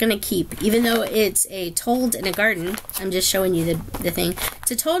not going to keep, even though it's a Told in a Garden. I'm just showing you the thing.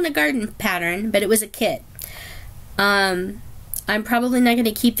 It's a Told in a Garden pattern, but it was a kit. I'm probably not going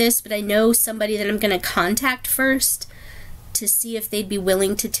to keep this, but I know somebody that I'm going to contact first to see if they'd be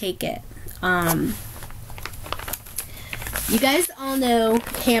willing to take it. You guys all know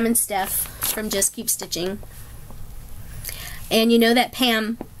Pam and Steph from Just Keep Stitching. And you know that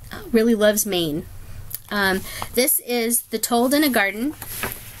Pam really loves Maine. This is the Told in a Garden.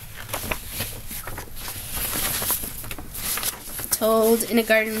 Told in a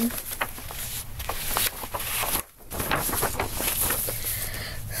Garden.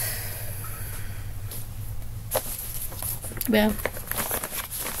 Well,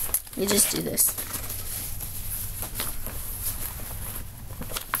 let me just do this.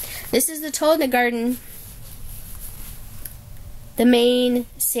 This is the Told in a Garden, the Maine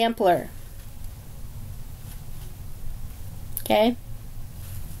sampler. Okay?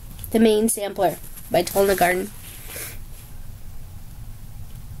 The Maine sampler by Told in a Garden.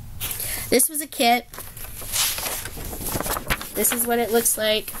 This was a kit. This is what it looks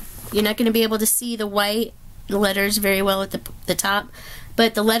like. You're not going to be able to see the white letters very well at the top,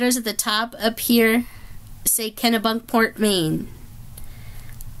 but the letters at the top up here say Kennebunkport, Maine.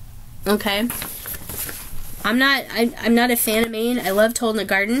 Okay? I'm not a fan of Maine. I love Told in a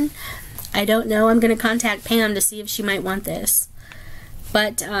Garden. I don't know. I'm going to contact Pam to see if she might want this.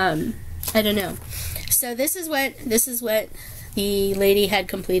 But I don't know. So this is what the lady had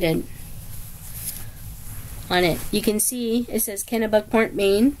completed on it. You can see it says Kennebunkport,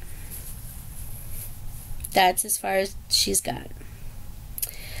 Maine. That's as far as she's got.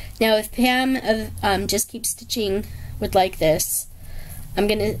 Now if Pam of Just Keep Stitching would like this, I'm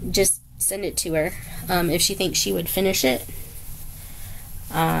going to just send it to her if she thinks she would finish it.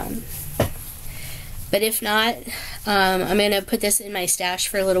 But if not, I'm going to put this in my stash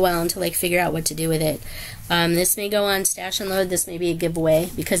for a little while until I figure out what to do with it. This may go on Stash and Load. This may be a giveaway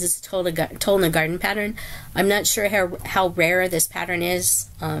because it's a Told in a Garden pattern. I'm not sure how rare this pattern is.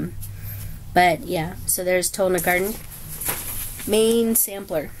 But yeah, so there's Told in a Garden. Maine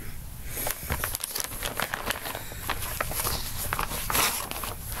sampler.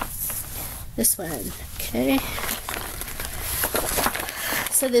 This one, okay.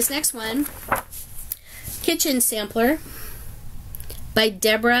 So this next one, Kitchen Sampler by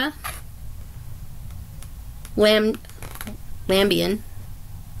Deborah Lambian.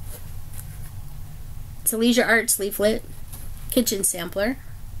 It's a Leisure Arts leaflet. Kitchen Sampler.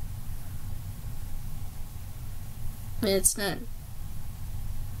 It's not.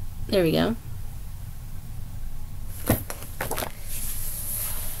 There we go.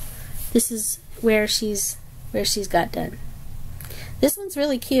 This is where she's got done. This one's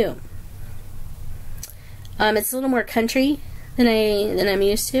really cute. It's a little more country than I'm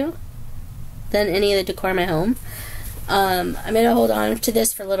used to, than any of the decor in my home. I'm going to hold on to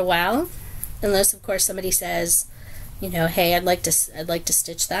this for a little while, unless of course somebody says, you know, hey, I'd like to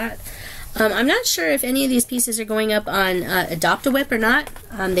stitch that. I'm not sure if any of these pieces are going up on Adopt-A-Whip or not.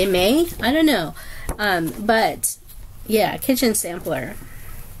 They may, I don't know. But yeah, kitchen sampler.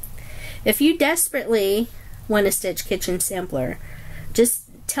 If you desperately want to stitch kitchen sampler, just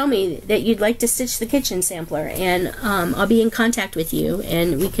tell me that you'd like to stitch the kitchen sampler, and I'll be in contact with you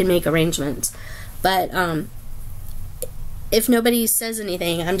and we can make arrangements. But if nobody says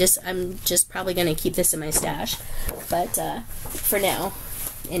anything, I'm just probably going to keep this in my stash. But for now,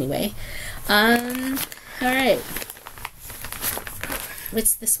 anyway. Alright.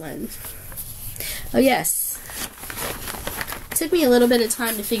 What's this one? Oh yes. It took me a little bit of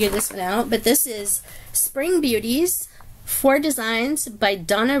time to figure this one out, but this is Spring Beauties, 4 designs by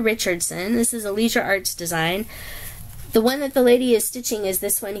Donna Richardson. This is a Leisure Arts design. The one that the lady is stitching is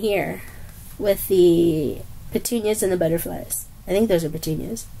this one here, with the petunias and the butterflies. I think those are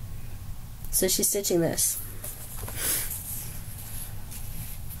petunias. So she's stitching this.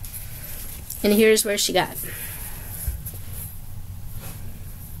 And here's where she got.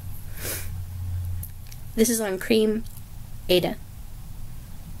 This is on Cream Ada.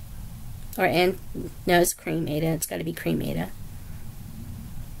 No, it's Cream Ada. It's got to be Cream Ada.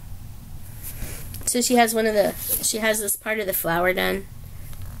 So she has she has this part of the flower done,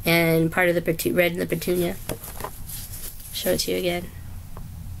 and part of the red in the petunia. Show it to you again.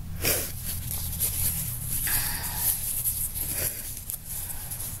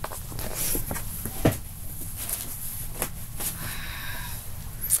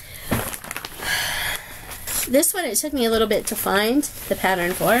 This one, it took me a little bit to find the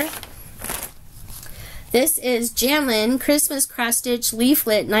pattern for. This is Janlin Christmas Cross Stitch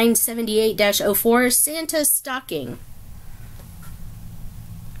Leaflet 978-04 Santa Stocking.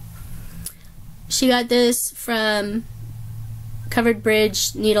 She got this from Covered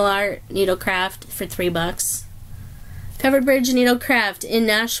Bridge Needlecraft for $3. Covered Bridge Needlecraft in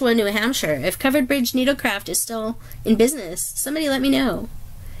Nashua, New Hampshire. If Covered Bridge Needlecraft is still in business, somebody let me know.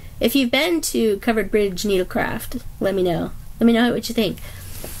 If you've been to Covered Bridge Needlecraft, let me know. Let me know what you think.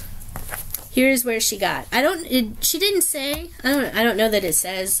 Here's where she got. She didn't say. I don't know that it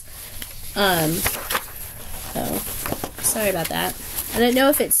says. Oh, sorry about that. I don't know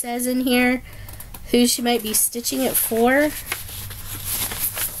if it says in here who she might be stitching it for.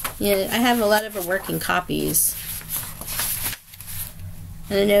 Yeah, I have a lot of her working copies.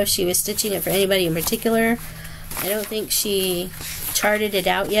 I don't know if she was stitching it for anybody in particular. I don't think she charted it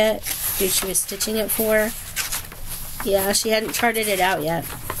out yet, who she was stitching it for. Yeah, she hadn't charted it out yet.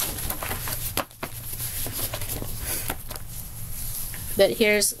 But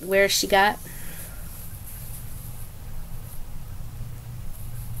here's where she got.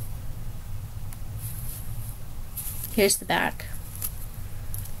 Here's the back.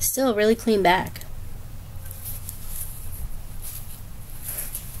 Still a really clean back.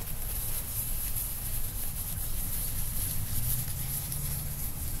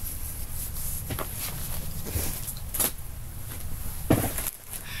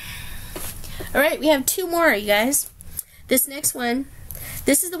 Alright, we have 2 more, you guys. This next one,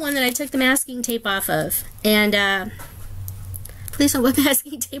 this is the one that I took the masking tape off of. And, please don't put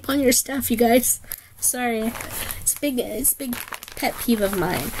masking tape on your stuff, you guys. Sorry. It's a big pet peeve of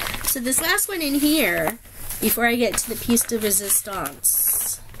mine. So this last one in here, before I get to the piece de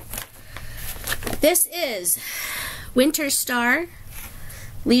resistance, this is Winter Star,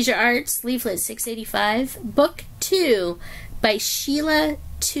 Leisure Arts, Leaflet 685, Book 2 by Sheila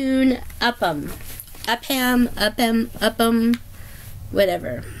Toon Upham,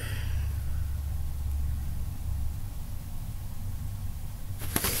 whatever.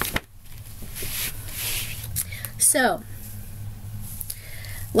 So,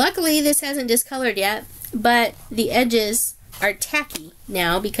 luckily this hasn't discolored yet, but the edges are tacky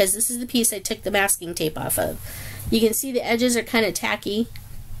now because this is the piece I took the masking tape off of. You can see the edges are kind of tacky.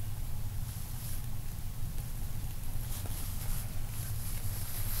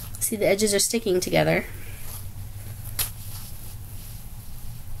 See, the edges are sticking together.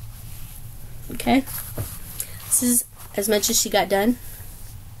 Okay. This is as much as she got done.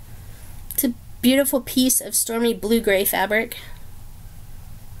 It's a beautiful piece of stormy blue-gray fabric.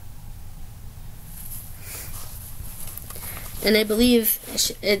 And I believe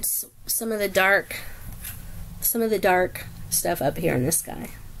it's some of the dark stuff up here in the sky.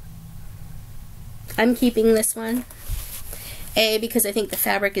 I'm keeping this one. A, because I think the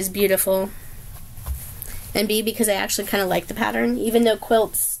fabric is beautiful, and B, because I actually kind of like the pattern. Even though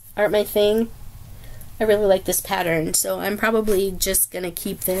quilts aren't my thing, I really like this pattern, so I'm probably just going to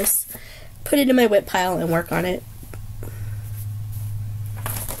keep this, put it in my whip pile, and work on it.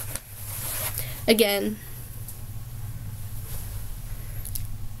 Again,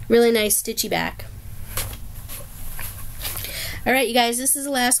 really nice stitchy back. Alright, you guys, this is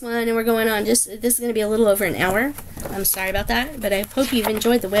the last one, and we're going on this is going to be a little over an hour. I'm sorry about that, but I hope you've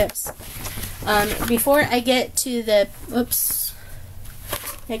enjoyed the whips. Before I get to the, whoops,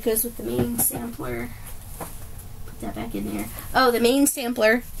 that goes with the main sampler. Put that back in there. Oh, the main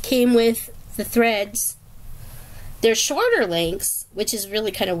sampler came with the threads. They're shorter lengths, which is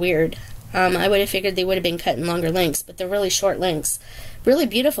really kind of weird. I would have figured they would have been cut in longer lengths, but they're really short lengths. Really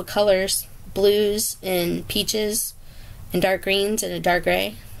beautiful colors, blues and peaches and dark greens and a dark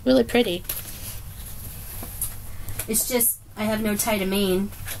gray. Really pretty. It's just, I have no tie to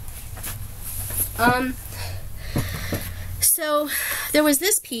main. So there was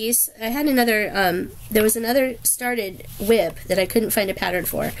this piece. I had another, there was another started whip that I couldn't find a pattern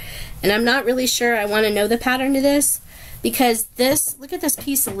for. And I'm not really sure I want to know the pattern to this, because this, look at this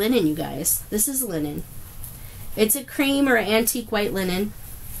piece of linen, you guys. This is linen. It's a cream or antique white linen.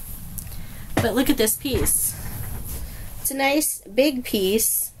 But look at this piece. It's a nice big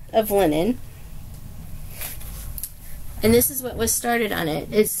piece of linen. And this is what was started on it.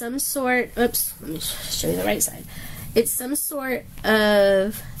 It's some sort, oops, let me show you the right side. It's some sort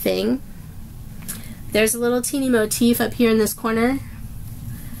of thing. There's a little teeny motif up here in this corner.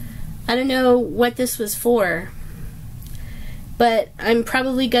 I don't know what this was for, but I'm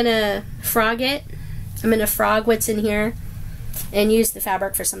probably gonna frog it. I'm gonna frog what's in here and use the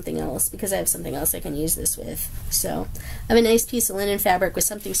fabric for something else, because I have something else I can use this with. So I have a nice piece of linen fabric with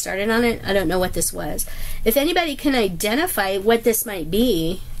something started on it. I don't know what this was. If anybody can identify what this might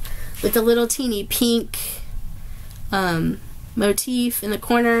be, with the little teeny pink motif in the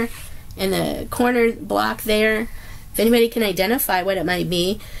corner and the corner block there, if anybody can identify what it might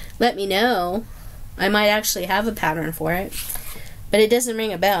be, let me know. I might actually have a pattern for it, but it doesn't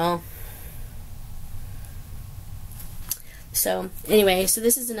ring a bell. So anyway, so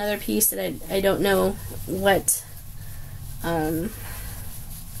this is another piece that I don't know what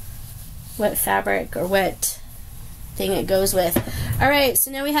fabric or what thing it goes with. Alright,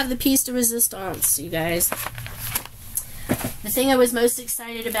 so now we have the piece de resistance, you guys. The thing I was most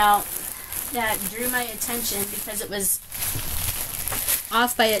excited about that drew my attention because it was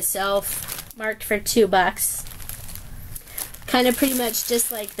off by itself, marked for $2. Kind of pretty much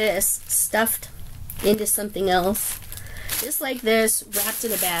just like this, stuffed into something else. Just like this, wrapped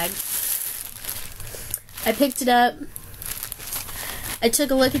in a bag. I picked it up. I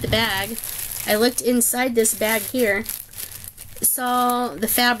took a look at the bag. I looked inside this bag here. Saw the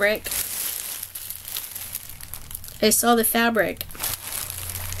fabric. I saw the fabric.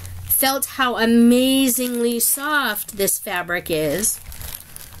 Felt how amazingly soft this fabric is.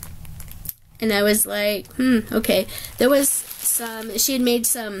 And I was like, okay. There was some, she had made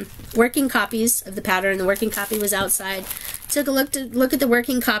some working copies of the pattern. The working copy was outside. Took a look at the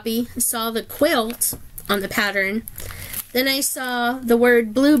working copy, saw the quilt on the pattern. Then I saw the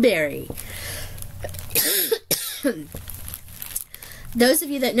word blueberry. Those of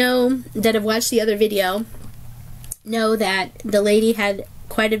you that know, that have watched the other video, know that the lady had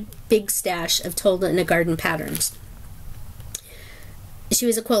quite a big stash of Told in a Garden patterns. She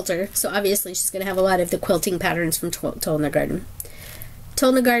was a quilter, so obviously she's going to have a lot of the quilting patterns from Told in the Garden.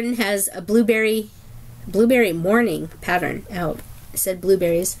 Told in the Garden has a blueberry morning pattern out. It said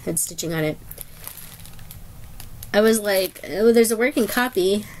blueberries, had stitching on it. I was like, oh, there's a working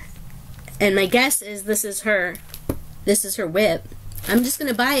copy, and my guess is this is her whip. I'm just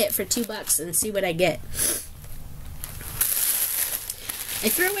gonna buy it for $2 and see what I get. I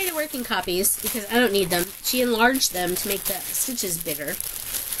threw away the working copies because I don't need them. She enlarged them to make the stitches bigger.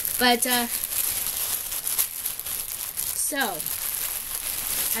 But so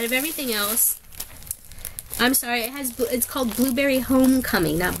out of everything else, I'm sorry, it's called Blueberry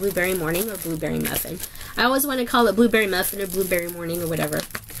Homecoming, not Blueberry Morning or Blueberry Muffin. I always want to call it Blueberry Muffin or Blueberry Morning or whatever.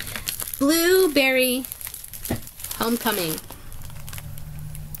 Blueberry Homecoming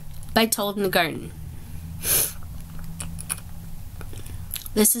by Told in the Garden.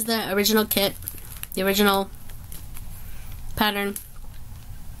 This is the original kit, the original pattern.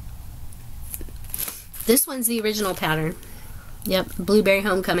 This one's the original pattern. Yep, Blueberry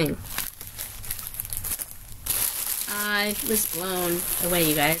Homecoming. I was blown away,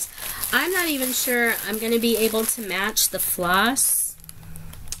 you guys. I'm not even sure I'm going to be able to match the floss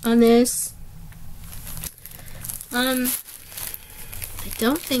on this. I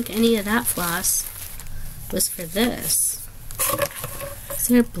don't think any of that floss was for this. Is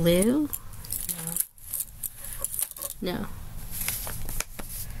there blue? No.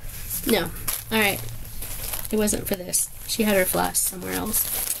 No. Alright. It wasn't for this. She had her floss somewhere else.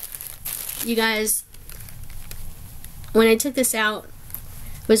 you guys, when I took this out,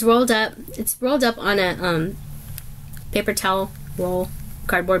 it was rolled up. It's rolled up on a paper towel roll,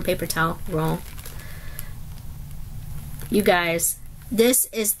 cardboard paper towel roll. You guys, this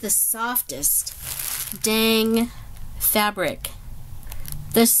is the softest dang fabric.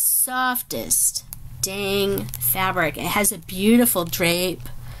 The softest dang fabric. It has a beautiful drape.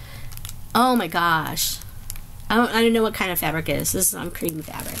 Oh my gosh. I don't know what kind of fabric it is. This is on cream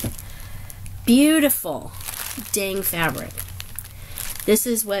fabric. Beautiful dang fabric. This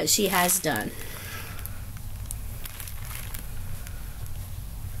is what she has done.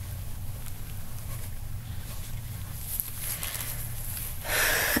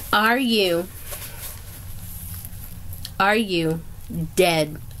 Are you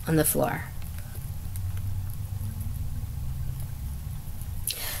dead on the floor?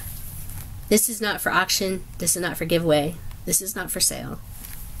 This is not for auction. This is not for giveaway. This is not for sale.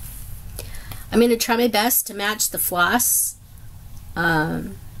 I'm going to try my best to match the floss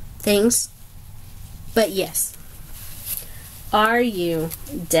things. But yes. Are you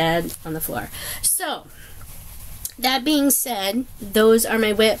dead on the floor? So, that being said, those are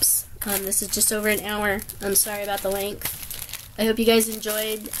my whips. This is just over an hour. I'm sorry about the length. I hope you guys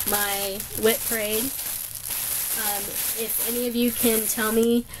enjoyed my whip parade. If any of you can tell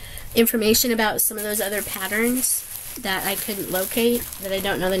me information about some of those other patterns that I couldn't locate, that I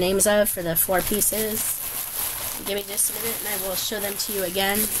don't know the names of for the 4 pieces, give me just a minute and I will show them to you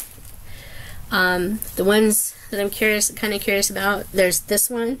again. The ones that I'm kind of curious about, there's this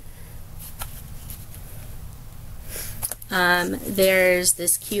one. There's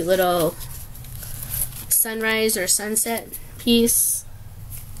this cute little sunrise or sunset piece,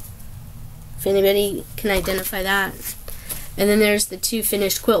 if anybody can identify that. And then there's the 2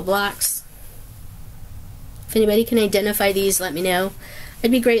 finished quilt blocks. If anybody can identify these, let me know.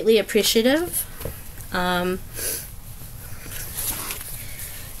 I'd be greatly appreciative.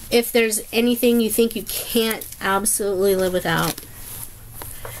 If there's anything you think you can't absolutely live without,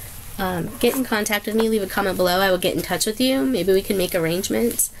 get in contact with me, leave a comment below. I will get in touch with you. Maybe we can make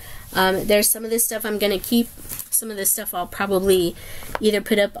arrangements. There's some of this stuff I'm going to keep. Some of this stuff I'll probably either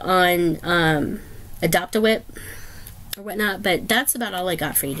put up on Adopt-A-Whip or whatnot, but that's about all I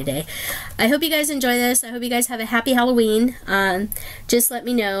got for you today. I hope you guys enjoy this. I hope you guys have a happy Halloween. Just let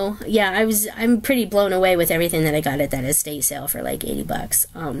me know. Yeah, I'm pretty blown away with everything that I got at that estate sale for like 80 bucks.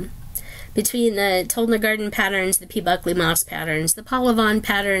 Between the Told in the Garden patterns, the P Buckley Moss patterns, the Paula Vaughn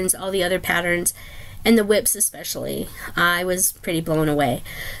patterns, all the other patterns, and the whips especially, I was pretty blown away.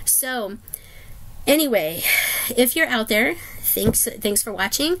 So, anyway, if you're out there, thanks for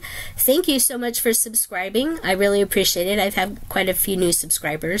watching. Thank you so much for subscribing. I really appreciate it. I've had quite a few new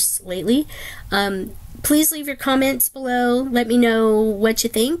subscribers lately. Please leave your comments below. Let me know what you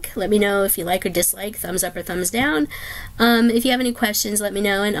think. Let me know if you like or dislike, thumbs up or thumbs down. If you have any questions, let me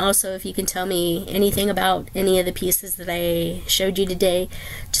know. And also, if you can tell me anything about any of the pieces that I showed you today,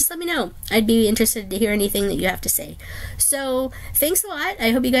 just let me know. I'd be interested to hear anything that you have to say. So, thanks a lot.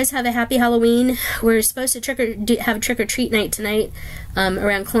 I hope you guys have a happy Halloween. We're supposed to have a trick-or-treat night tonight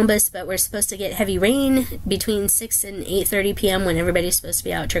around Columbus, but we're supposed to get heavy rain between 6 and 8:30 p.m. when everybody's supposed to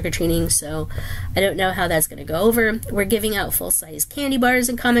be out trick-or-treating, so I don't know how that's going to go over. We're giving out full-size candy bars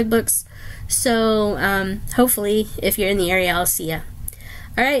and comic books, so hopefully if you're in the area I'll see ya.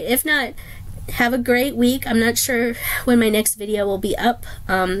 Alright, if not, have a great week. I'm not sure when my next video will be up.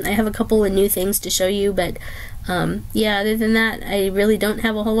 I have a couple of new things to show you, but yeah, other than that I really don't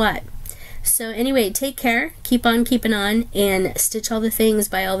have a whole lot. So anyway, take care, keep on keeping on, and stitch all the things,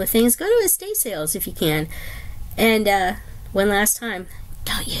 buy all the things. Go to estate sales if you can. And one last time,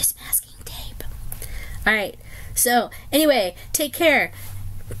 don't use masking tape. Alright, so anyway, take care,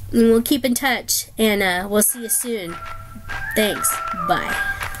 and we'll keep in touch, and we'll see you soon. Thanks,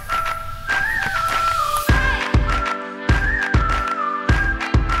 bye.